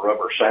with a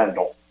rubber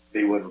sandal.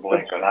 He wouldn't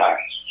blink an eye.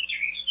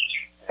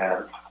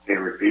 And he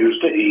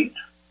refused to eat.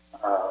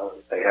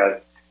 They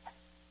had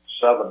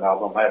 7 of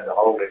them had to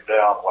hold him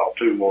down while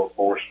 2 more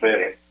force fed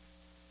him.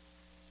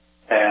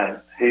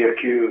 And he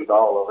accused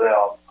all of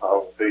them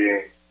of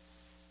being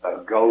a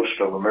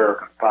ghost of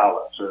American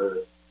pilots who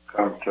had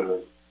come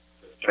to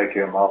take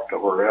him off to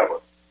wherever.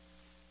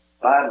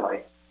 Finally,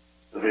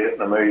 the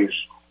Vietnamese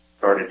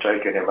started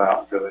taking him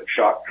out and doing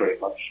shock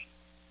treatments,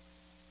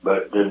 but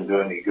it didn't do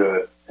any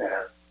good.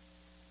 And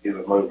he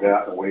was moved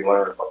out, and we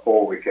learned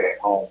before we came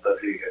home that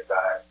he had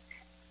died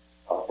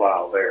a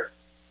while there.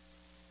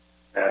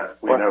 And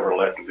we never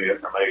let the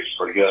Vietnamese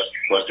forget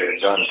what they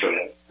had done to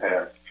him.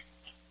 And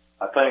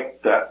I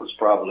think that was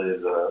probably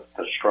the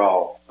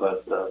straw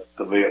that the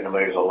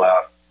Vietnamese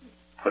allowed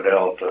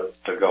Waddell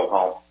to go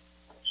home.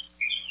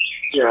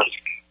 Yeah.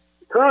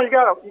 Colonel, you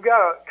got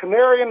a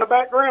canary in the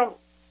background?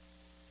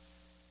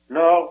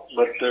 No,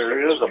 but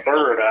there is a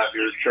bird out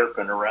here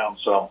chirping around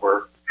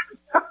somewhere.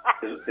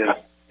 Is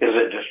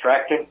it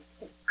distracting?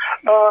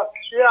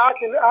 Yeah, I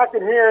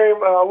can hear him.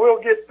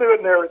 We'll get through it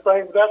and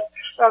everything. But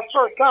that's the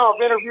first time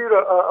I've interviewed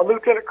a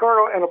lieutenant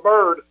colonel and a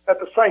bird at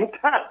the same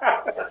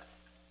time.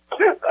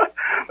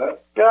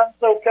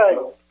 That's okay.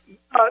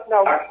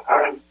 No.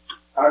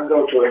 I'll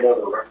go to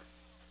another one.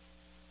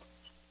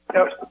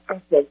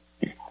 Okay.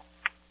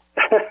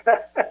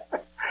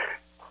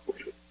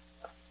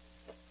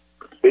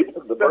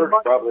 The bird's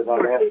probably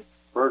not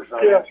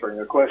answering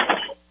your question.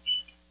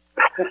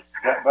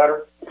 That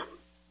better?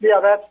 Yeah,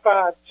 that's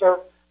fine, sir.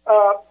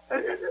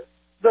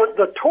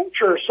 The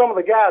torture some of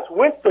the guys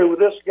went through with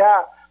this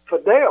guy,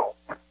 Waddell,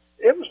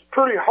 it was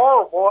pretty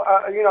horrible.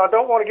 I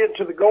don't want to get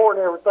into the gore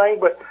and everything,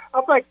 but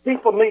I think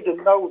people need to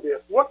know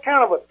this. What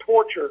kind of a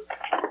torture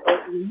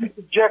were you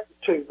subjected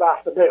to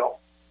by Waddell?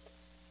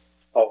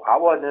 Oh, I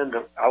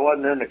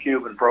wasn't in the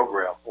Cuban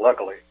program.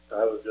 Luckily,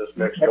 I was just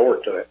next door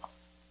to it.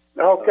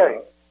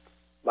 Okay.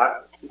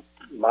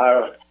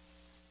 My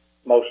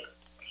most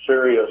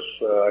serious,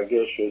 I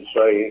guess you'd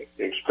say,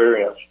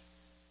 experience,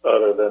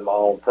 other than my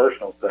own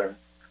personal thing,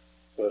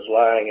 was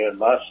lying in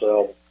my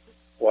cell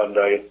one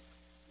day,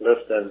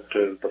 listening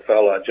to the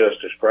fellow I just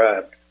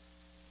described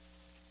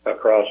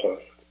across a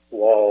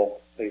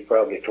wall. He's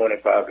probably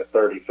 25 to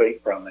 30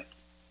 feet from me,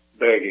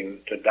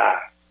 begging to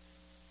die.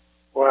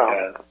 Wow.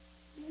 And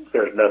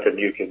there's nothing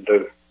you can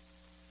do.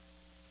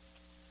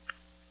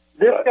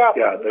 This guy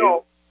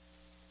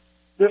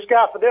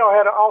Waddell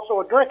had also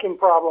a drinking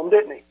problem,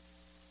 didn't he?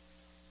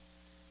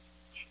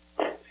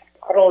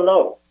 I don't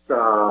know.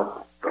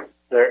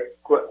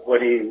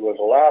 When he was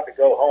allowed to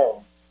go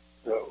home,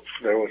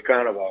 there was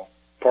kind of a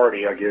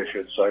party, I guess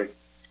you'd say,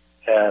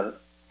 and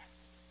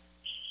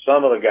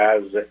some of the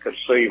guys that could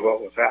see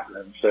what was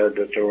happening said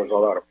that there was a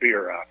lot of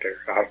beer out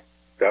there.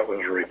 That was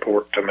a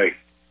report to me.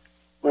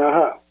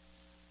 Uh-huh.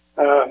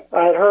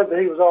 I had heard that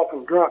he was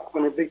often drunk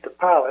when he beat the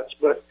pilots,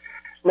 but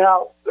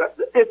now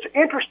it's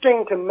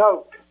interesting to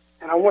note,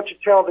 and I want you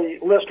to tell the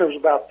listeners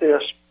about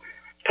this.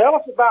 Tell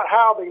us about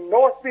how the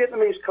North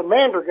Vietnamese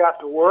commander got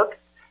to work,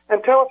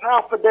 and tell us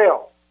how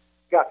Waddell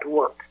got to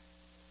work.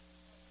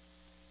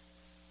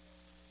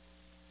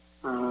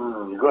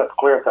 You got to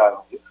clear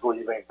that. What do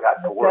you mean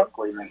got to work?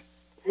 What do you mean?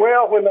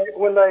 Well,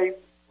 when they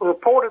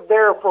reported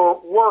there for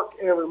work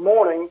every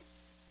morning,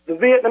 the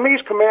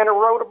Vietnamese commander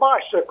rode a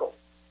bicycle.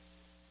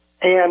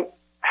 And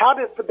how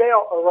did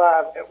Waddell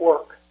arrive at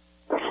work?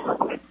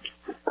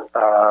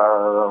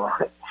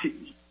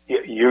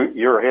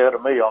 You're ahead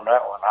of me on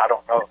that one. I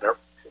don't know.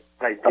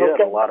 They did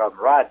a lot of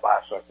them ride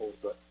bicycles,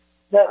 but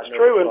that's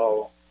true. I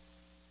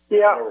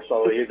never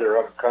saw either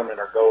of them coming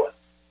or going.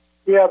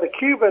 Yeah, the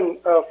Cuban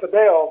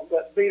Waddell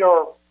that beat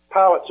our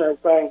pilots and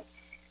everything,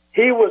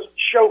 he was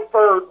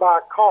chauffeured by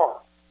a car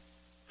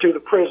to the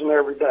prison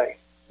every day.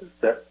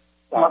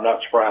 I'm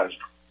not surprised.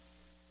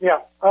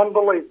 Yeah,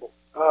 unbelievable.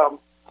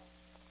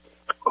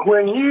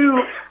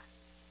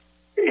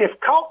 If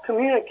caught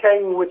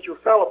communicating with your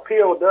fellow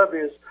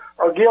POWs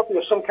are guilty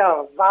of some kind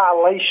of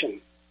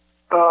violation,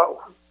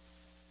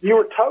 you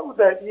were told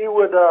that you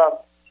would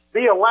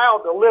be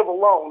allowed to live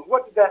alone.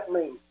 What did that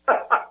mean?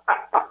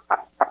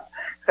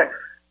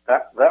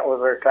 That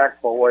was their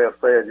tactful way of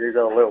saying you're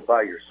going to live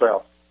by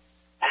yourself.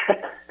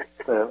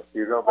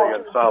 You're going to be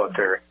in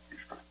solitary.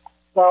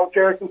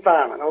 Solitary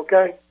confinement,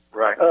 okay?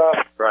 Right,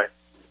 right.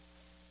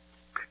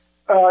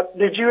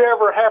 Did you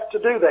ever have to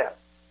do that?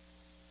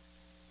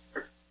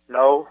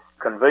 No,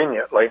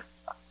 conveniently.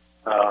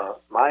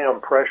 My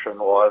impression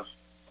was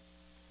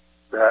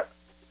that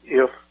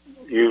if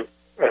you,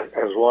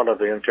 as one of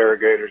the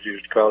interrogators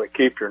used to call it,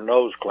 keep your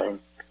nose clean,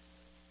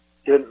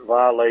 didn't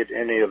violate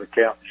any of the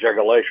camp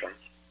regulations,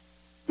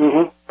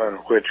 in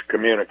which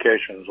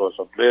communications was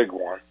a big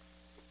one.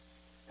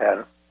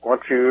 And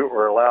once you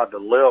were allowed to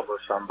live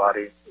with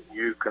somebody,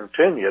 you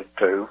continued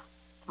to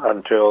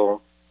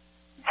until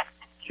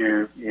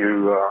you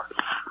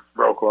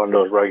broke one of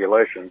those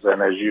regulations.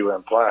 And as you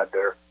implied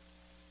there,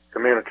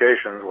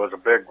 communications was a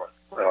big one.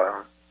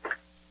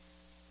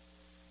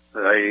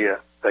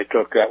 They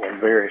took that one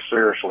very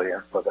seriously,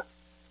 and for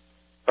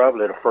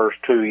probably the first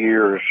 2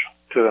 years,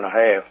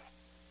 2.5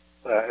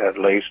 at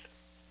least,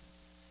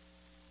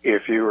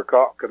 if you were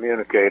caught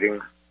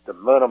communicating, the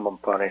minimum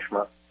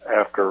punishment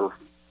after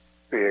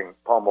being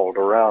pummeled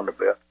around a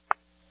bit,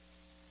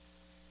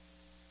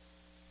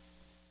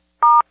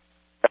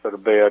 to the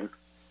bed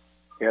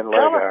in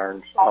leg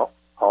irons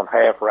on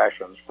half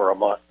rations for a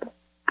month.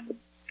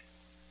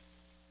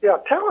 Yeah,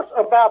 tell us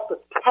about the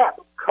TAP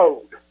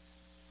code.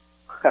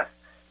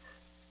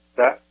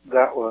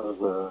 That was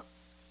the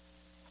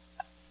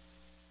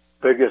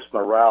biggest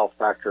morale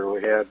factor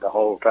we had the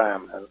whole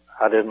time, and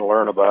I didn't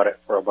learn about it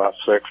for about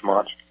 6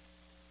 months.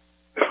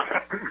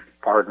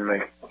 Pardon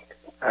me.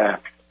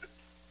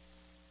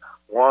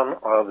 One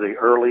of the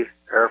early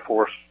Air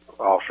Force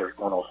officers,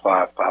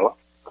 105 pilot,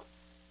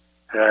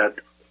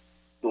 had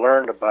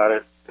learned about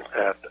it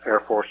at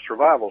Air Force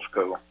Survival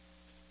School,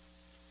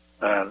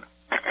 and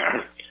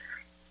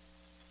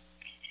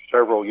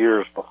several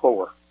years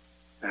before,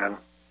 and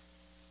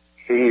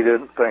he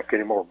didn't think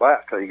any more about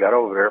it until he got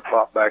over there. It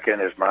popped back in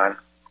his mind.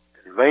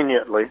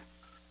 Conveniently,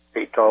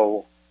 he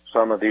told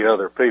some of the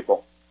other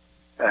people,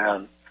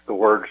 and the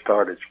word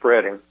started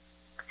spreading.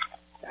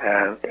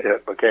 and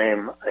it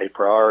became a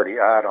priority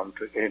item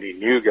to any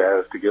new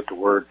guys to get the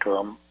word to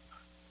them.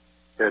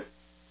 It's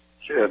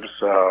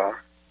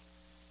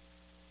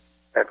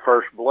at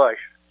first blush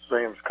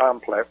seems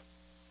complex.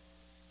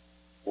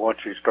 Once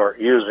you start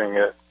using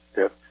it,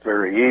 it's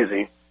very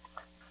easy.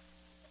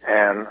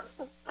 And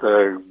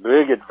the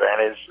big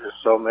advantage is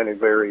so many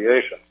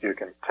variations. You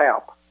can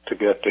tap to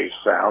get these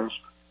sounds,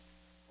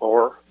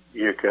 or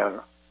you can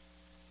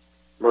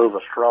move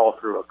a straw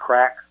through a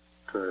crack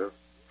to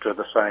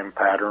the same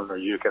pattern, or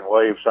you can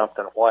wave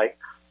something white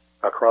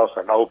across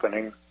an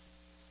opening.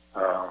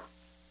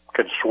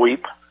 Could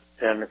sweep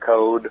in the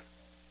code.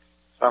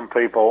 Some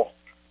people,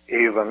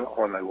 even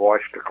when they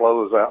wash their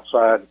clothes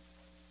outside,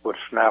 would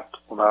snap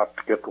them out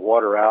to get the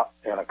water out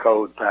in a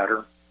code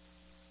pattern.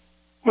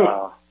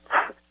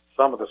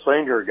 Some of the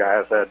senior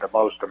guys had the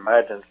most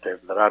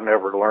imaginative that I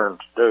never learned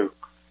to do,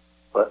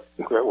 but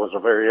it was a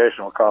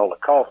variation called the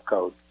cough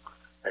code.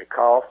 They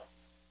cough,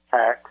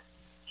 hack,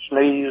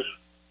 sneeze,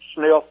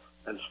 sniff,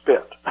 and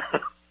spit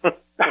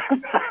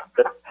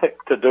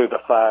to do the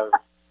five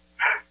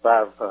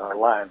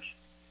lines.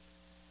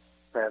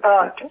 And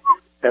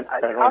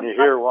when you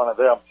hear one of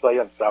them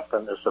saying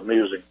something, it's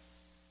amusing.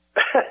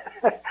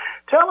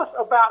 Tell us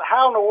about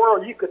how in the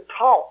world you could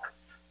talk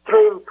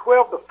through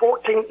 12 to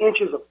 14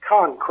 inches of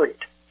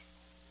concrete.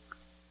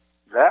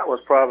 That was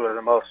probably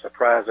the most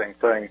surprising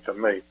thing to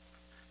me.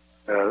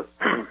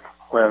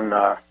 When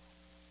I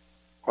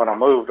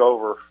moved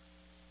over,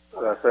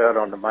 as I said,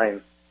 on the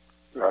main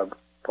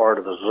part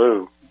of the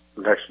zoo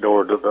next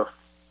door to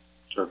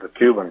the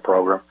Cuban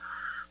program,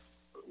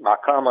 my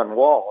common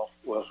wall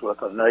was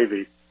with a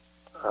Navy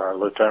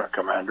lieutenant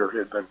commander.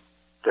 He'd been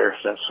there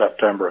since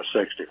September of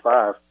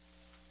 '65.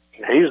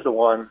 He's the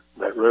one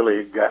that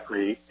really got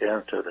me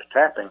into the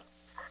tapping.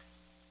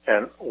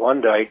 And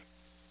one day,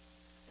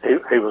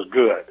 he was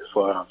good, is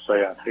what I'm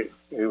saying.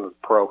 He was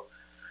pro.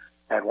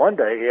 And one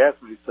day he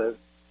asked me, he said,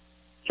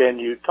 "Can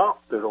you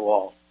talk through the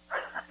wall?"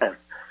 and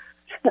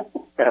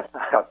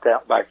I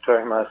tapped back to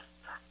him. I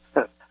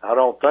said, "I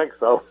don't think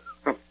so."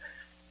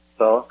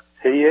 So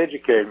he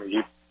educated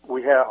me.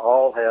 We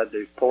all had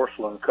these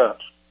porcelain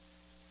cups.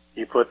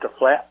 You put the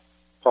flat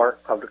part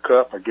of the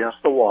cup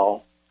against the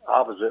wall,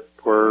 opposite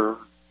where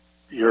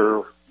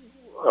your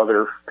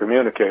other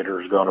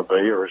communicator is going to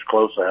be, or as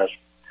close as.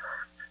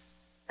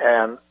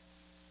 And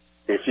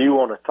if you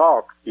want to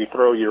talk, you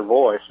throw your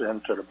voice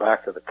into the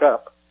back of the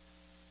cup.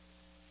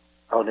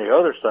 On the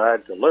other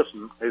side, to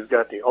listen, he's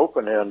got the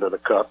open end of the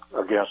cup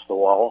against the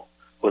wall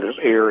with his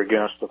ear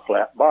against the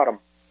flat bottom.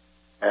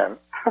 And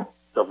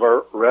the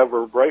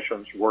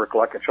reverberations work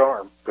like a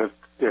charm. It's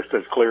just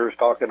as clear as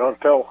talking on a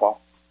telephone.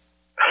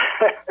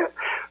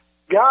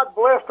 God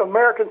bless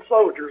American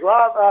soldiers.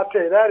 I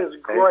tell you, that is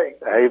great.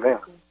 Amen.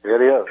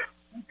 It is.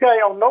 Okay,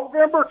 on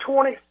November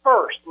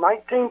 21st,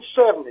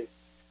 1970,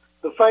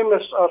 the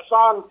famous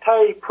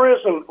Sante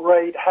prison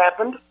raid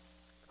happened.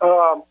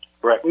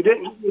 Right. We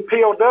didn't get the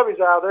POWs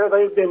out of there.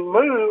 They've been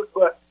moved,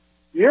 but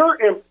your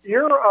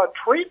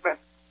treatment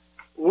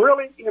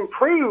really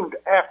improved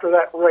after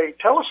that raid.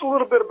 Tell us a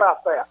little bit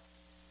about that.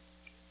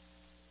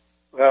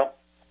 Well,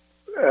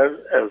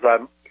 as I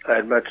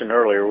had mentioned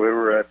earlier, we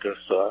were at this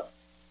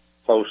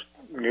post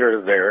near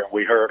there, and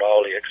we heard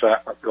all the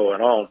excitement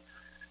going on.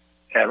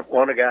 And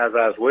one of the guys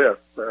I was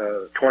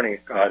with, 20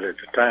 guys at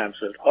the time,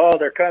 said, "Oh,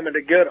 they're coming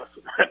to get us."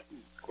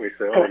 We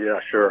said, "Oh, yeah,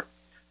 sure."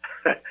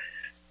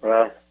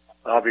 Well,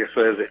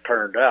 obviously, as it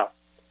turned out,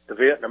 the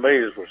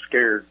Vietnamese were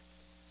scared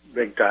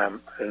big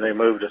time, and they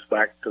moved us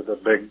back to the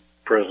big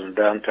prison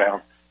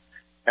downtown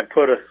and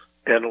put us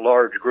in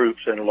large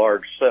groups in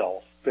large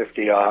cells,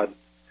 50-odd.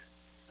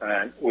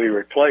 And we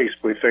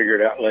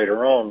figured out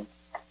later on,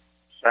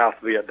 South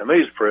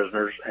Vietnamese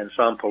prisoners and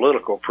some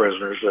political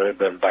prisoners that had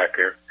been back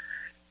here.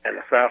 And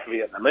the South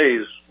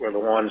Vietnamese were the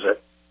ones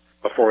that,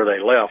 before they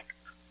left,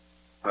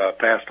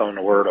 passed on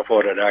the word of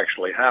what had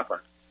actually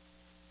happened.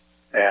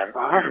 And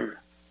I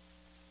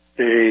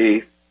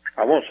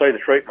won't say the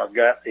treatment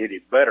got any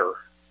better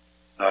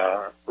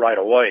right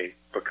away,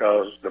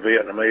 because the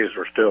Vietnamese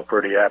were still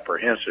pretty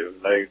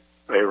apprehensive. They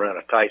were in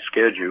a tight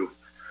schedule.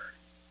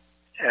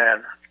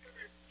 And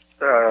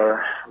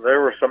there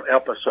were some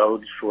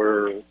episodes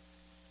where,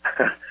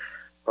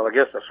 well, I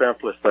guess the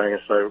simplest thing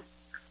is, so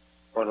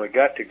when we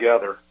got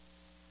together,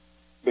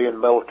 being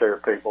military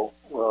people,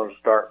 we wanted to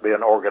start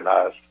being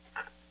organized.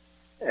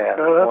 And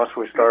once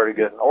we started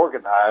getting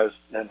organized,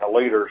 then the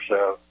leaders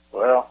said,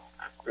 "Well,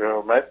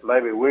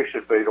 maybe we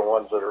should be the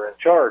ones that are in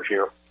charge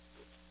here."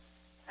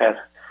 And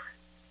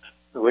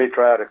we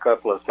tried a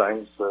couple of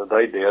things.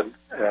 They did,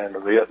 and the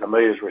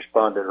Vietnamese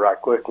responded right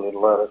quickly to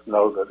let us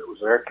know that it was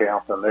their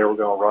camp and they were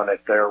going to run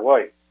it their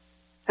way.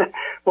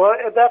 Well,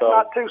 that's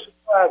not too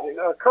surprising.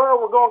 Colonel,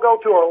 we're going to go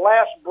to our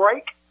last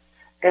break,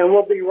 and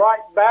we'll be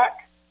right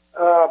back.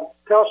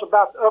 Tell us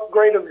about the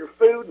upgrade of your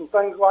food and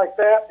things like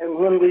that, and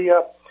when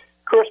the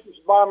Christmas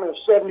bombing of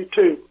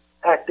 72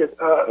 acted.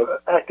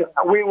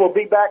 We will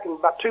be back in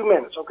about 2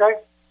 minutes, okay?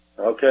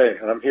 Okay,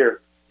 I'm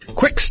here.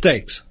 Quick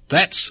Stakes.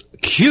 That's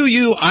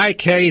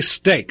Q-U-I-K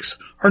Stakes.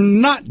 Are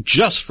not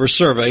just for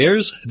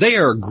surveyors. They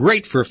are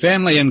great for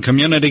family and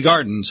community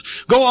gardens.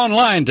 Go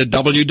online to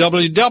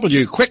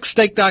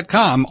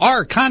www.quickstake.com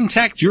or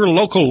contact your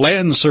local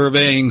land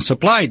surveying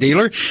supply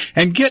dealer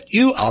and get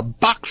you a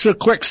box of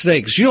Quick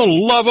Stakes.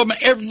 You'll love them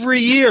every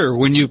year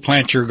when you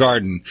plant your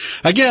garden.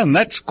 Again,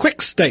 that's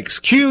Quick Stakes,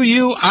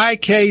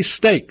 Q-U-I-K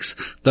Stakes,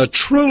 the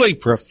truly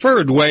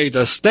preferred way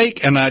to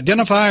stake and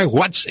identify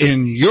what's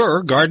in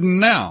your garden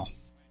now.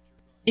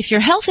 If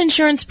your health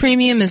insurance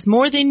premium is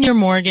more than your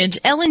mortgage,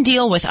 Ellen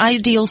Deal with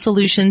Ideal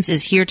Solutions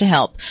is here to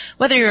help.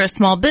 Whether you're a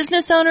small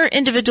business owner,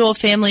 individual,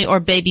 family,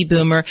 or baby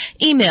boomer,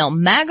 email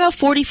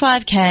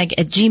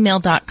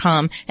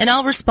MAGA45CAG@gmail.com and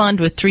I'll respond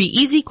with 3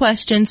 easy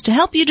questions to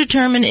help you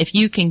determine if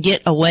you can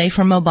get away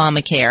from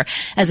Obamacare.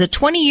 As a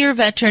 20-year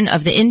veteran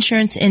of the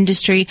insurance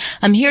industry,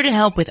 I'm here to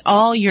help with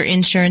all your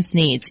insurance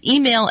needs.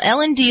 Email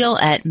Ellen Deal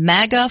at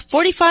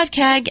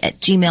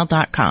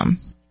MAGA45CAG@gmail.com.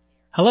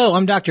 Hello,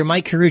 I'm Dr.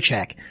 Mike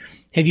Karuchak.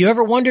 Have you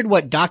ever wondered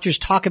what doctors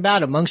talk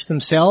about amongst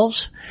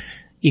themselves?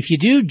 If you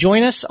do,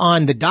 join us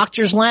on the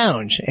Doctor's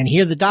Lounge and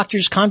hear the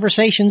doctors'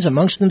 conversations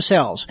amongst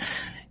themselves.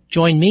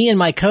 Join me and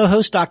my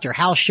co-host, Dr.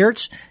 Hal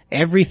Schertz,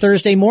 every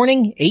Thursday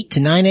morning, 8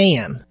 to 9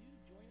 a.m.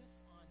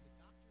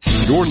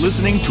 You're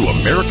listening to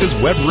America's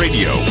Web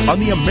Radio on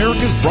the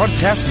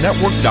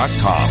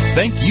AmericasBroadcastNetwork.com.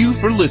 Thank you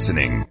for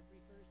listening.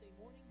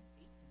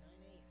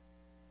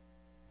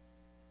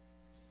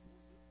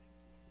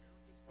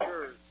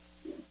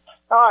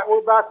 All right,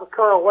 we're back with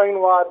Colonel Wayne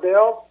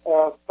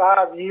Waddell,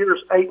 5 years,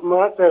 8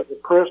 months as a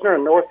prisoner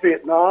in North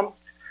Vietnam.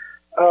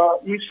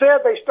 You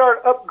said they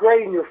started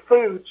upgrading your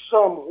food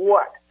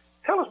somewhat.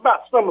 Tell us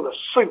about some of the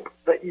soup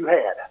that you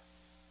had.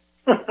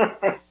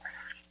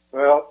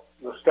 Well,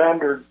 the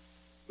standard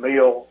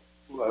meal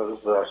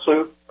was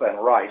soup and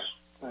rice,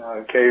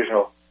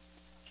 occasional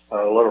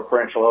little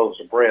French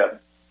loaves of bread.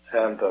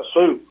 And the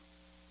soup,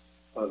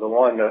 the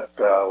one that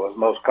was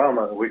most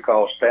common, we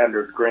call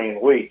standard green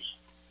wheats.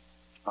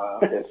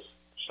 It's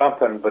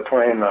something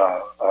between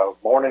a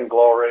Morning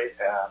Glory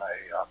and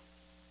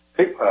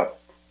a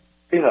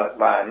peanut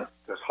vine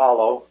that's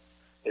hollow.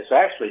 It's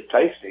actually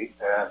tasty,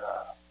 and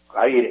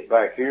I eat it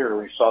back here.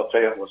 We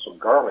saute it with some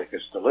garlic.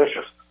 It's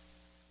delicious.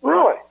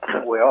 Really?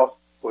 We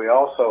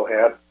also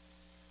had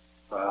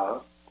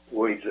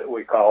weeds that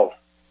we called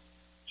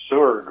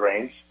sewer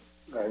greens,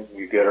 and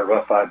you get a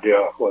rough idea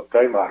of what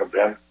they might have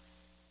been.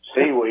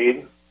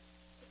 Seaweed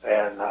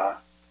and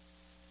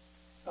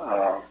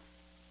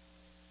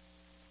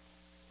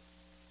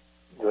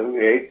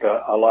we ate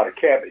a lot of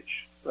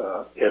cabbage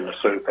in the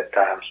soup at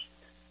times.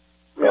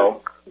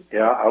 So,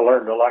 yeah, I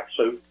learned to like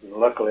soup, and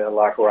luckily I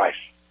like rice.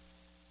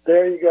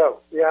 There you go.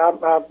 Yeah,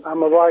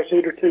 I'm a rice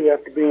eater, too,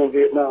 after being in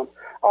Vietnam.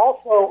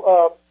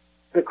 Also,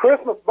 the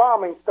Christmas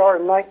bombing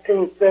started in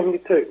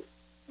 1972.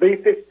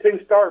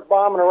 B-52 started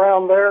bombing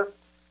around there.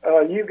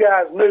 You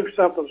guys knew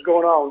something was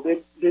going on,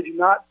 did you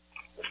not?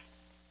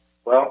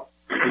 Well,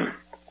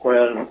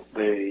 when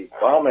the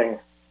bombing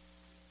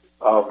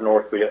of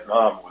North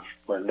Vietnam was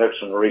when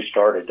Nixon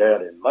restarted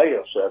that in May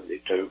of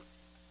 72,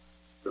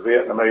 the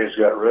Vietnamese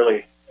got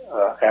really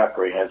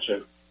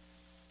apprehensive,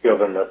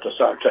 given that the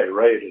Saute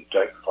raid had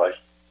taken place.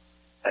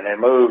 And they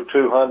moved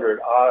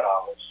 200 odd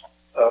of us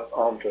up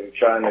onto the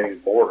Chinese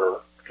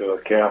border to a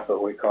camp that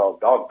we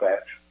called Dog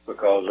Patch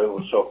because it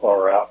was so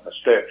far out in the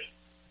sticks.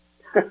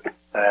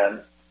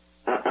 And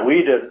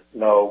we didn't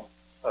know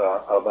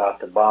about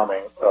the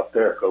bombing up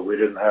there because we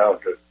didn't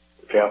have the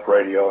camp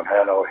radio and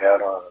Hanoi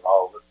had on and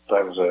all the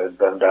things that had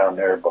been down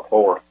there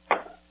before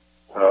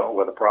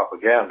with the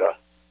propaganda.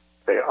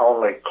 The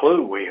only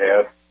clue we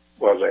had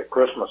was at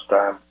Christmas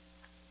time,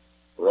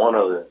 one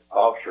of the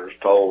officers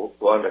told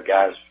one of the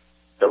guys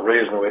the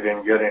reason we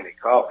didn't get any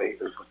coffee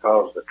is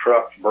because the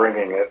trucks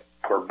bringing it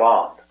were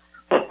bombed.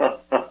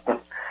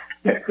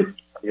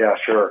 Yeah,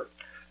 sure.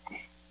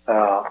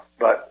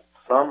 But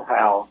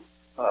somehow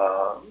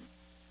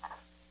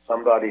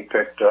somebody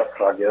picked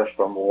up, I guess,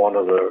 from one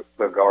of the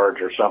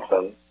guards or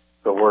something,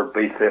 the word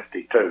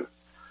B-52.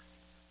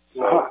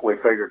 So we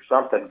figured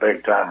something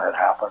big time had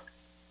happened.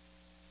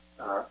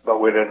 But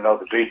we didn't know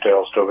the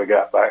details till we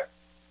got back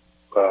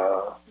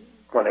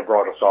when they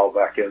brought us all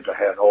back into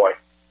Hanoi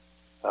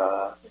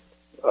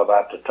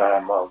about the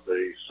time of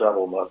the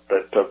settlement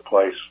that took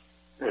place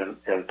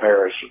in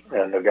Paris.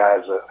 And the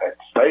guys that had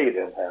stayed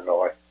in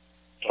Hanoi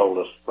told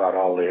us about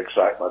all the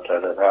excitement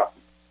that had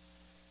happened.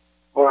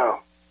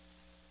 Wow.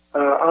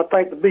 I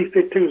think the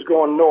B-52 is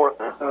going north.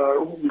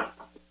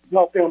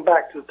 Brought them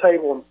back to the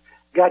table and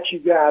got you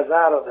guys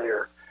out of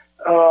there.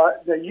 Go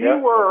ahead. You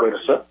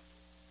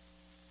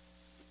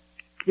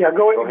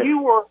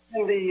were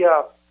in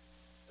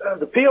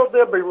the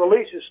POW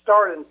releases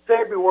started in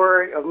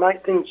February of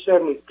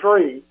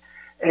 1973,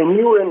 and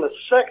you were in the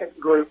second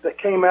group that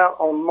came out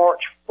on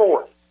March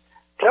 4th.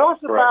 Tell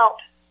us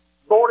about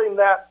boarding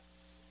that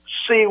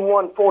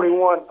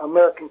C-141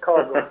 American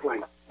cargo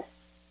plane.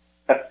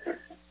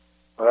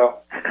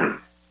 Well,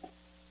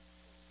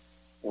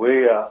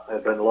 we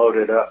had been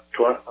loaded up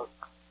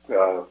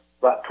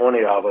about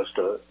 20 of us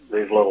to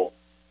these little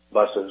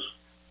buses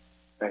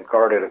and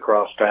carted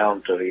across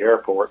town to the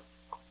airport.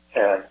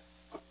 And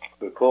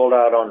we pulled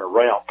out on the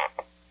ramp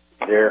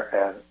there,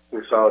 and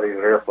we saw these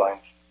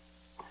airplanes.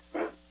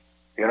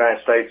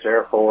 United States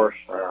Air Force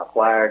and a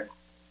flag,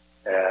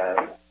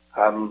 and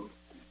I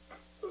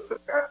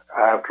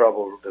have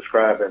trouble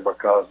describing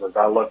because as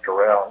I looked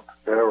around,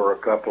 there were a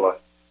couple of,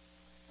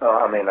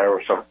 there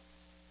were some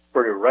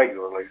pretty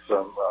regularly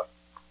some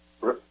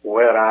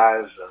wet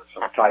eyes and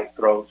some tight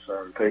throats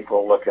and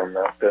people looking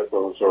that it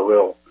was a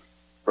real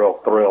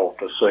thrill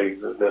to see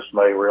that this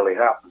may really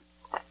happen.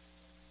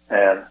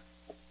 And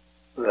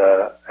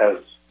as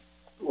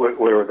we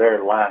were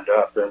there lined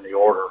up in the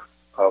order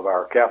of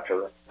our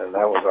capture, and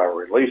that was our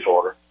release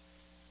order.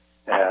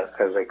 And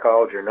as they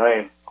called your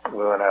name,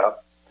 we went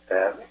out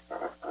and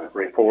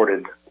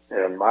reported.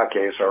 In my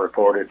case, I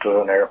reported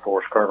to an Air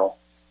Force colonel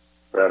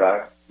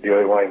that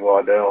Joey Wayne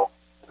Waddell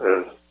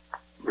is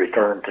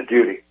returned to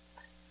duty,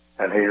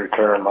 and he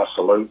returned my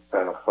salute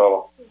and a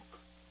fellow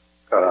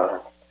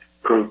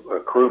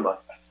crewman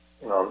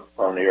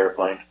on the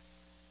airplane.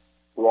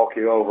 Walk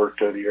you over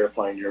to the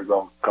airplane you're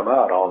going to come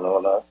out on.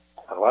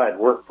 And I had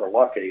worked for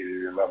Lucky,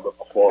 you remember,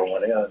 before I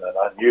went in, and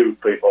I knew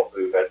people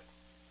who had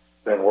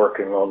been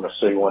working on the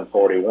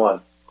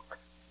C-141.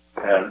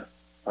 And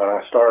when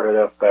I started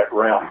up that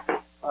ramp,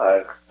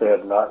 I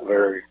said not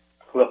very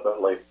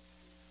flippantly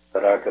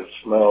that I could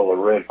smell the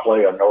red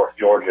clay of North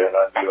Georgia, and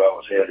I knew I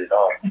was headed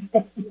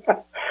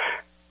on.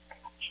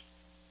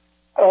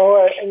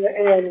 Oh,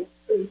 and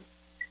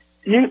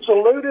you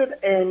saluted,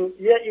 and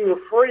yet you were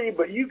free,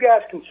 but you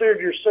guys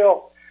considered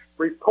yourself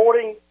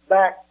reporting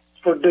back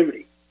for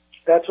duty.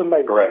 That's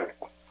amazing.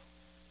 Correct.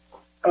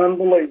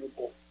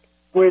 Unbelievable.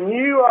 When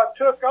you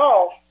took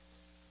off,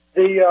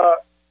 the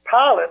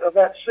pilot of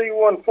that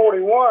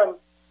C-141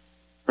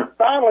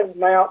 finally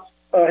announced,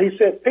 he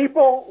said,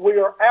 "People, we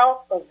are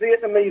out of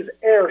Vietnamese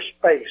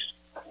airspace."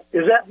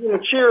 Is that when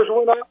the cheers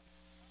went up?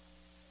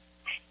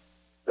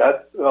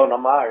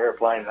 On my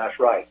airplane, that's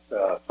right.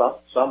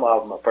 Some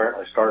of them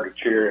apparently started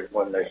cheering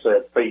when they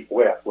said feet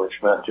wet, which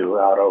meant you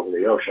were out over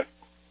the ocean.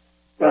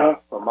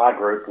 For my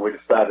group, we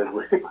decided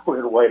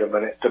we'd wait a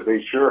minute to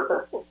be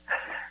sure.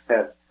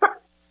 and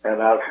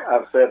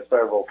I've said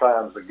several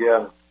times,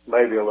 again,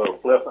 maybe a little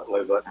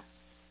flippantly, but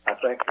I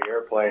think the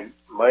airplane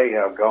may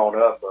have gone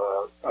up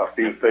a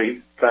few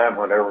feet time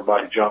when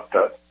everybody jumped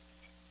up.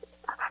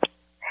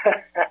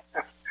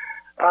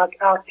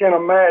 I can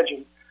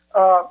imagine.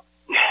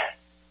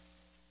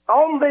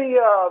 On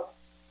the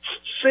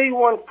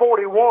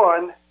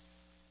C-141,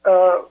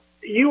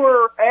 you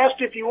were asked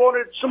if you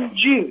wanted some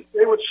juice.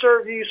 They would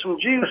serve you some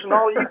juice, and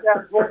all you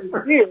guys wanted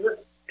beer.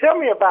 Tell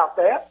me about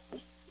that.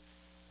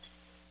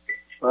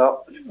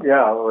 Well,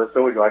 yeah,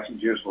 so we'd like some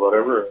juice or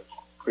whatever.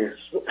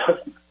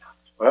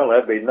 Well,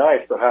 that'd be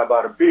nice, but how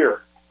about a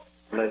beer?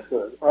 And they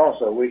said,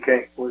 also, we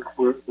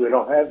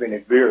don't have any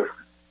beer.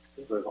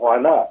 I said, why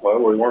not? Well,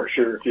 we weren't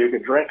sure if you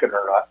could drink it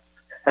or not.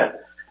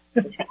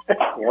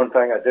 One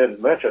thing I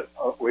didn't mention,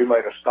 we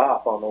made a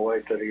stop on the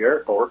way to the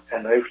airport,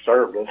 and they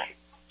served us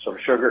some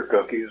sugar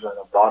cookies and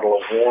a bottle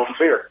of warm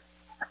beer.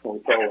 We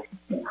told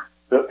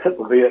the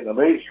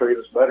Vietnamese treat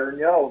us better than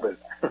y'all did.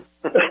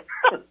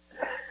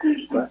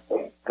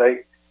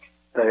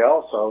 They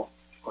also,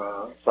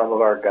 some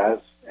of our guys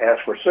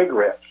asked for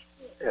cigarettes,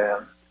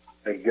 and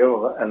they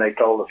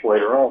told us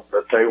later on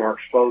that they weren't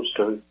supposed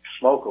to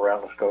smoke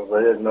around us because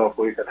they didn't know if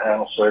we could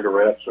handle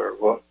cigarettes or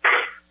what.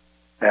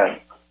 And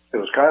it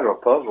was kind of a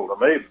puzzle to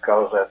me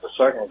because at the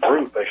second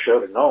group they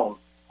should have known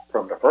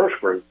from the first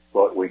group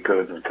what we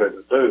could and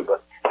couldn't do,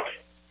 but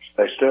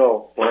they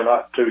still were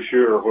not too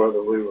sure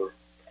whether we were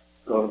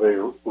going to be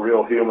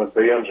real human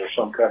beings or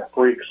some kind of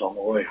freaks on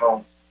the way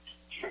home.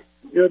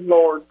 Good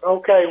Lord.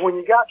 Okay, when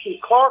you got to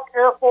Clark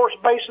Air Force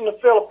Base in the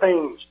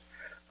Philippines,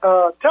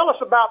 tell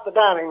us about the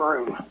dining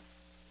room.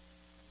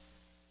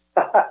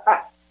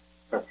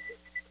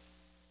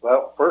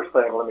 Well, first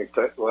thing, I'll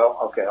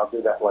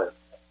do that later.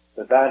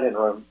 The dining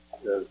room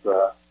is,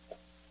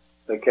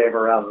 they came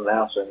around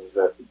announcing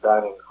that the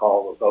dining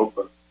hall was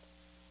open,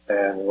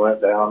 and we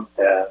went down,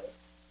 and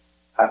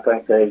I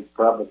think they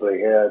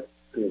probably had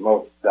the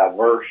most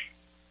diverse,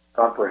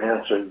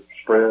 comprehensive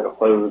spread of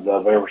food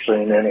I've ever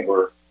seen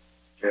anywhere.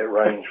 It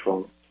ranged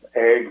from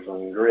eggs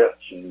and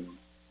grits and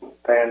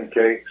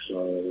pancakes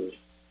and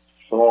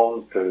so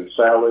on to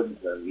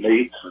salads and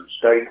meats and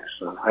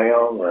steaks and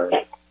ham and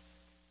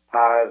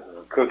pies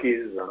and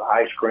cookies and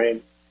ice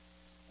cream.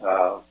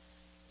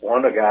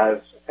 One of the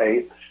guys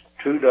ate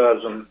 2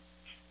 dozen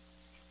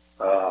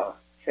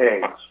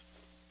eggs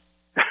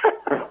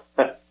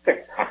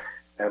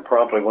and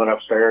promptly went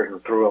upstairs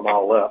and threw them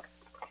all up.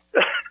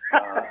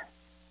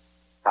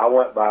 I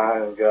went by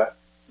and got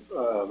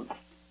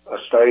a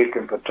steak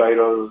and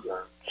potatoes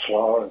and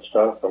slaw and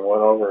stuff and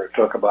went over and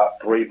took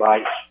about 3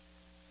 bites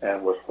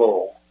and was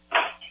full.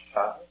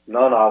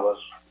 None of us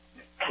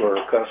were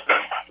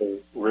accustomed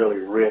to really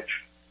rich,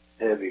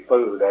 heavy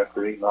food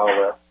after eating all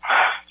that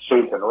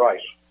soup and rice.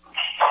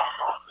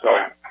 So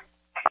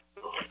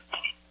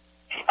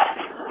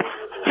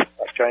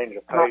change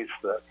of pace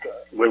that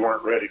we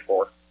weren't ready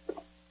for.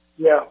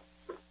 Yeah.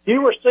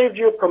 You received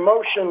your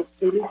promotion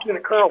to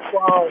Lieutenant Colonel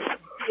while.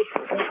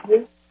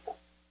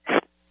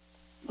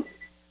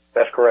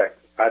 That's correct.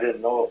 I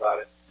didn't know about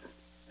it.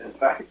 In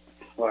fact,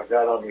 when I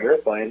got on the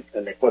airplane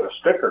and they put a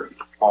sticker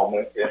on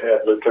it, it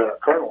had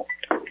Lieutenant Colonel.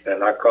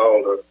 And I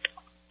called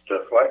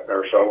the flight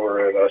nurse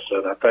over and I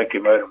said, I think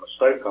you made a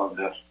mistake on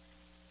this.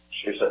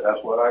 She said,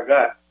 that's what I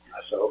got.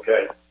 I said,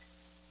 okay.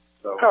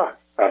 So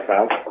I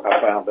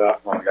found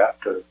out when I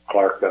got to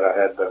Clark that I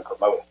had been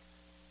promoted.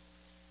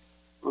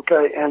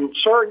 Okay, and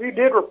sir, you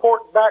did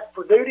report back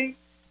for duty,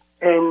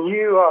 and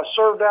you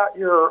served out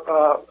your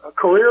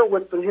career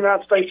with the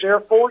United States Air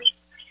Force.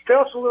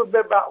 Tell us a little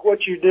bit about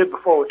what you did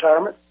before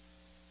retirement.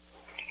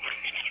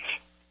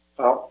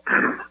 Well,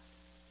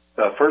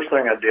 the first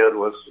thing I did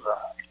was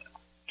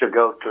to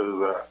go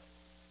to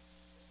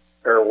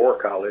Air War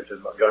College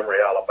in Montgomery,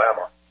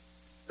 Alabama,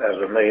 as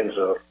a means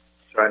of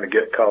trying to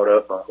get caught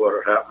up on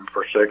what had happened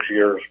for 6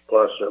 years.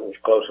 Plus, it was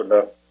close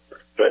enough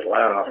to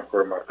Atlanta,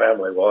 where my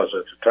family was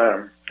at the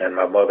time, and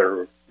my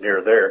mother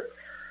near there.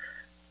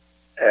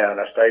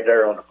 And I stayed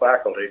there on the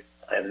faculty,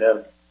 and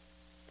then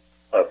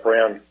a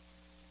friend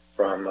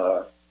from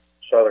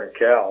Southern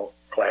Cal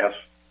class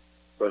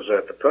was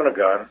at the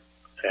Pentagon,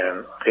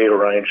 and he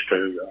arranged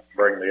to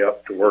bring me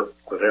up to work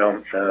with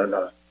him in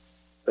the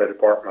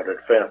Department of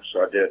Defense.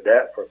 So I did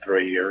that for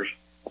 3 years.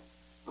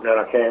 And then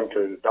I came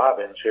to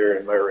Dobbins here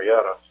in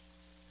Marietta,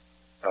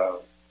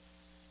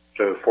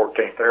 to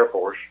 14th Air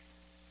Force,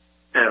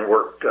 and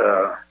worked,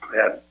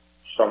 had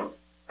some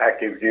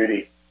active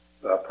duty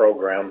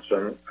programs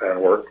and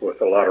worked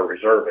with a lot of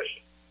reservists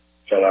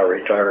until I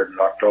retired in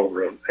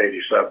October of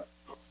 87.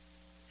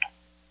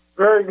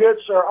 Very good,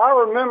 sir. I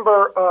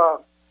remember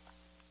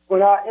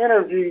when I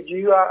interviewed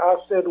you, I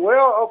said,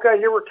 well, okay,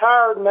 you're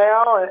retired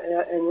now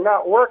and you're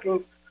not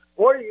working.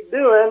 What are you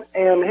doing?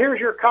 And here's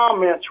your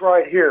comments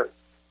right here.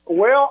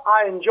 Well,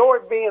 I enjoy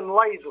being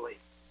lazily.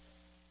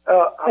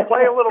 I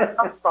play a little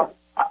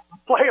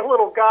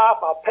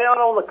golf. I pound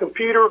on the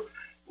computer.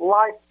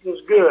 Life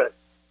is good.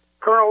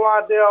 Colonel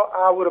Waddell,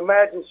 I would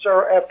imagine,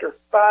 sir, after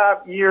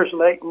 5 years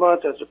and 8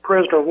 months as a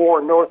prisoner of war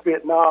in North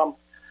Vietnam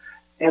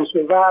and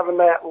surviving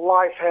that,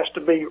 life has to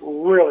be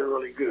really,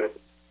 really good.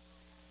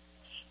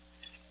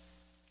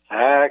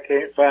 I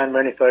can't find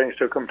many things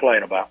to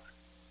complain about.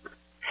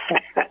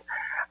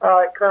 All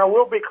right, Colonel,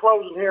 we'll be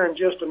closing here in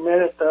just a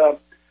minute.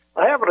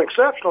 I have an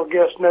exceptional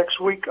guest next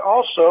week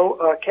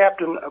also,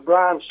 Captain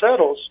Brian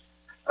Settles.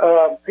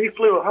 He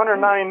flew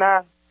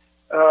 199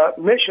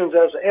 missions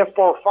as an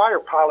F-4 fighter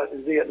pilot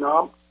in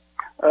Vietnam.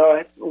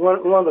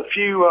 One of the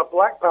few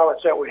black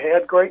pilots that we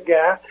had, great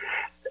guy.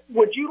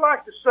 Would you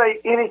like to say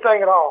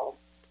anything at all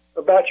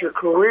about your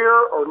career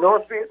or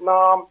North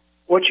Vietnam,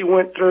 what you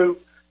went through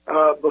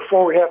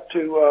before we have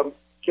to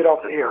get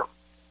off the air?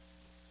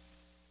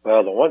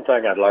 Well, the one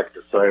thing I'd like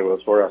to say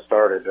was where I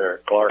started there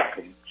at Clark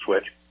and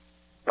Switch.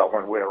 But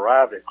when we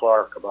arrived at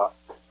Clark about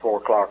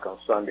 4 o'clock on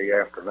Sunday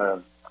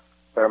afternoon,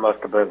 there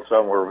must have been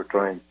somewhere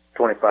between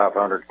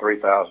 2,500,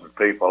 3,000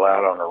 people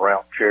out on the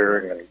ramp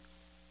cheering and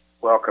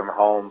welcome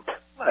home.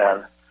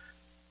 And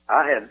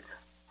I had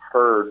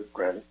heard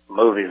in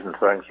movies and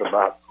things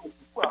about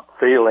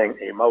feeling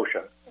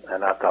emotion,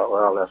 and I thought,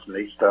 well, that's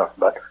neat stuff.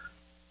 But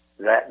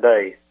that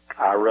day,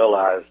 I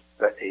realized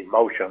that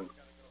emotion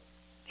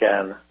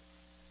can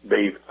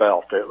be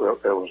felt. It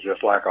was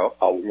just like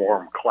a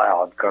warm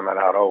cloud coming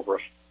out over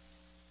us.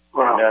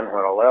 Wow. And then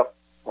when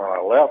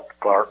I left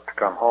Clark to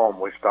come home,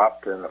 we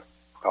stopped in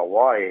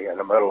Hawaii in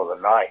the middle of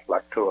the night,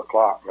 like 2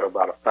 o'clock. There were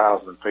about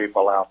 1,000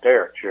 people out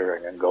there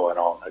cheering and going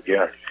on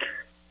again.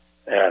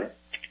 And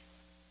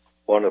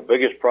one of the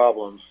biggest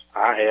problems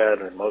I had,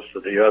 and most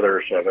of the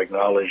others have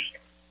acknowledged,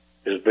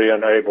 is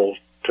being able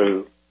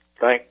to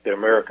thank the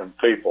American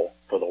people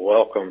for the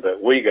welcome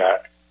that we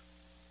got,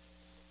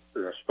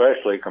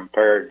 especially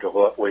compared to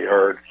what we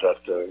heard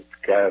that the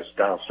guys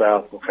down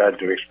south had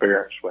to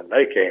experience when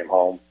they came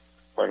home,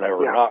 when they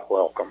were not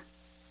welcome.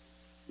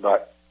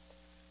 But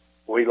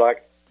we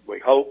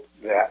hope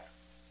that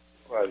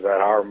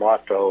our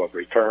motto of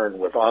return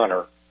with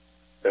honor,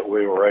 that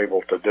we were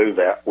able to do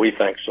that. We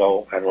think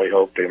so, and we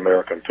hope the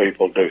American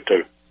people do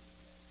too.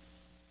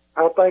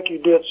 I think you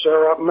did,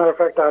 sir. Matter of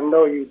fact, I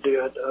know you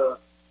did.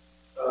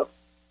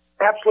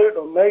 Absolute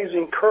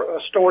amazing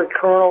story,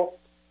 Colonel.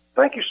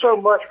 Thank you so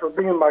much for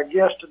being my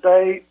guest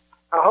today.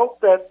 I hope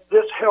that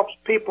this helps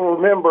people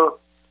remember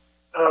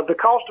the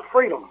cost of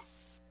freedom.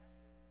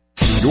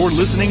 You're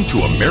listening to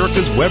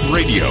America's Web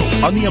Radio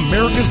on the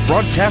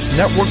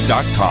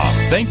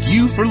AmericasBroadcastNetwork.com. Thank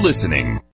you for listening.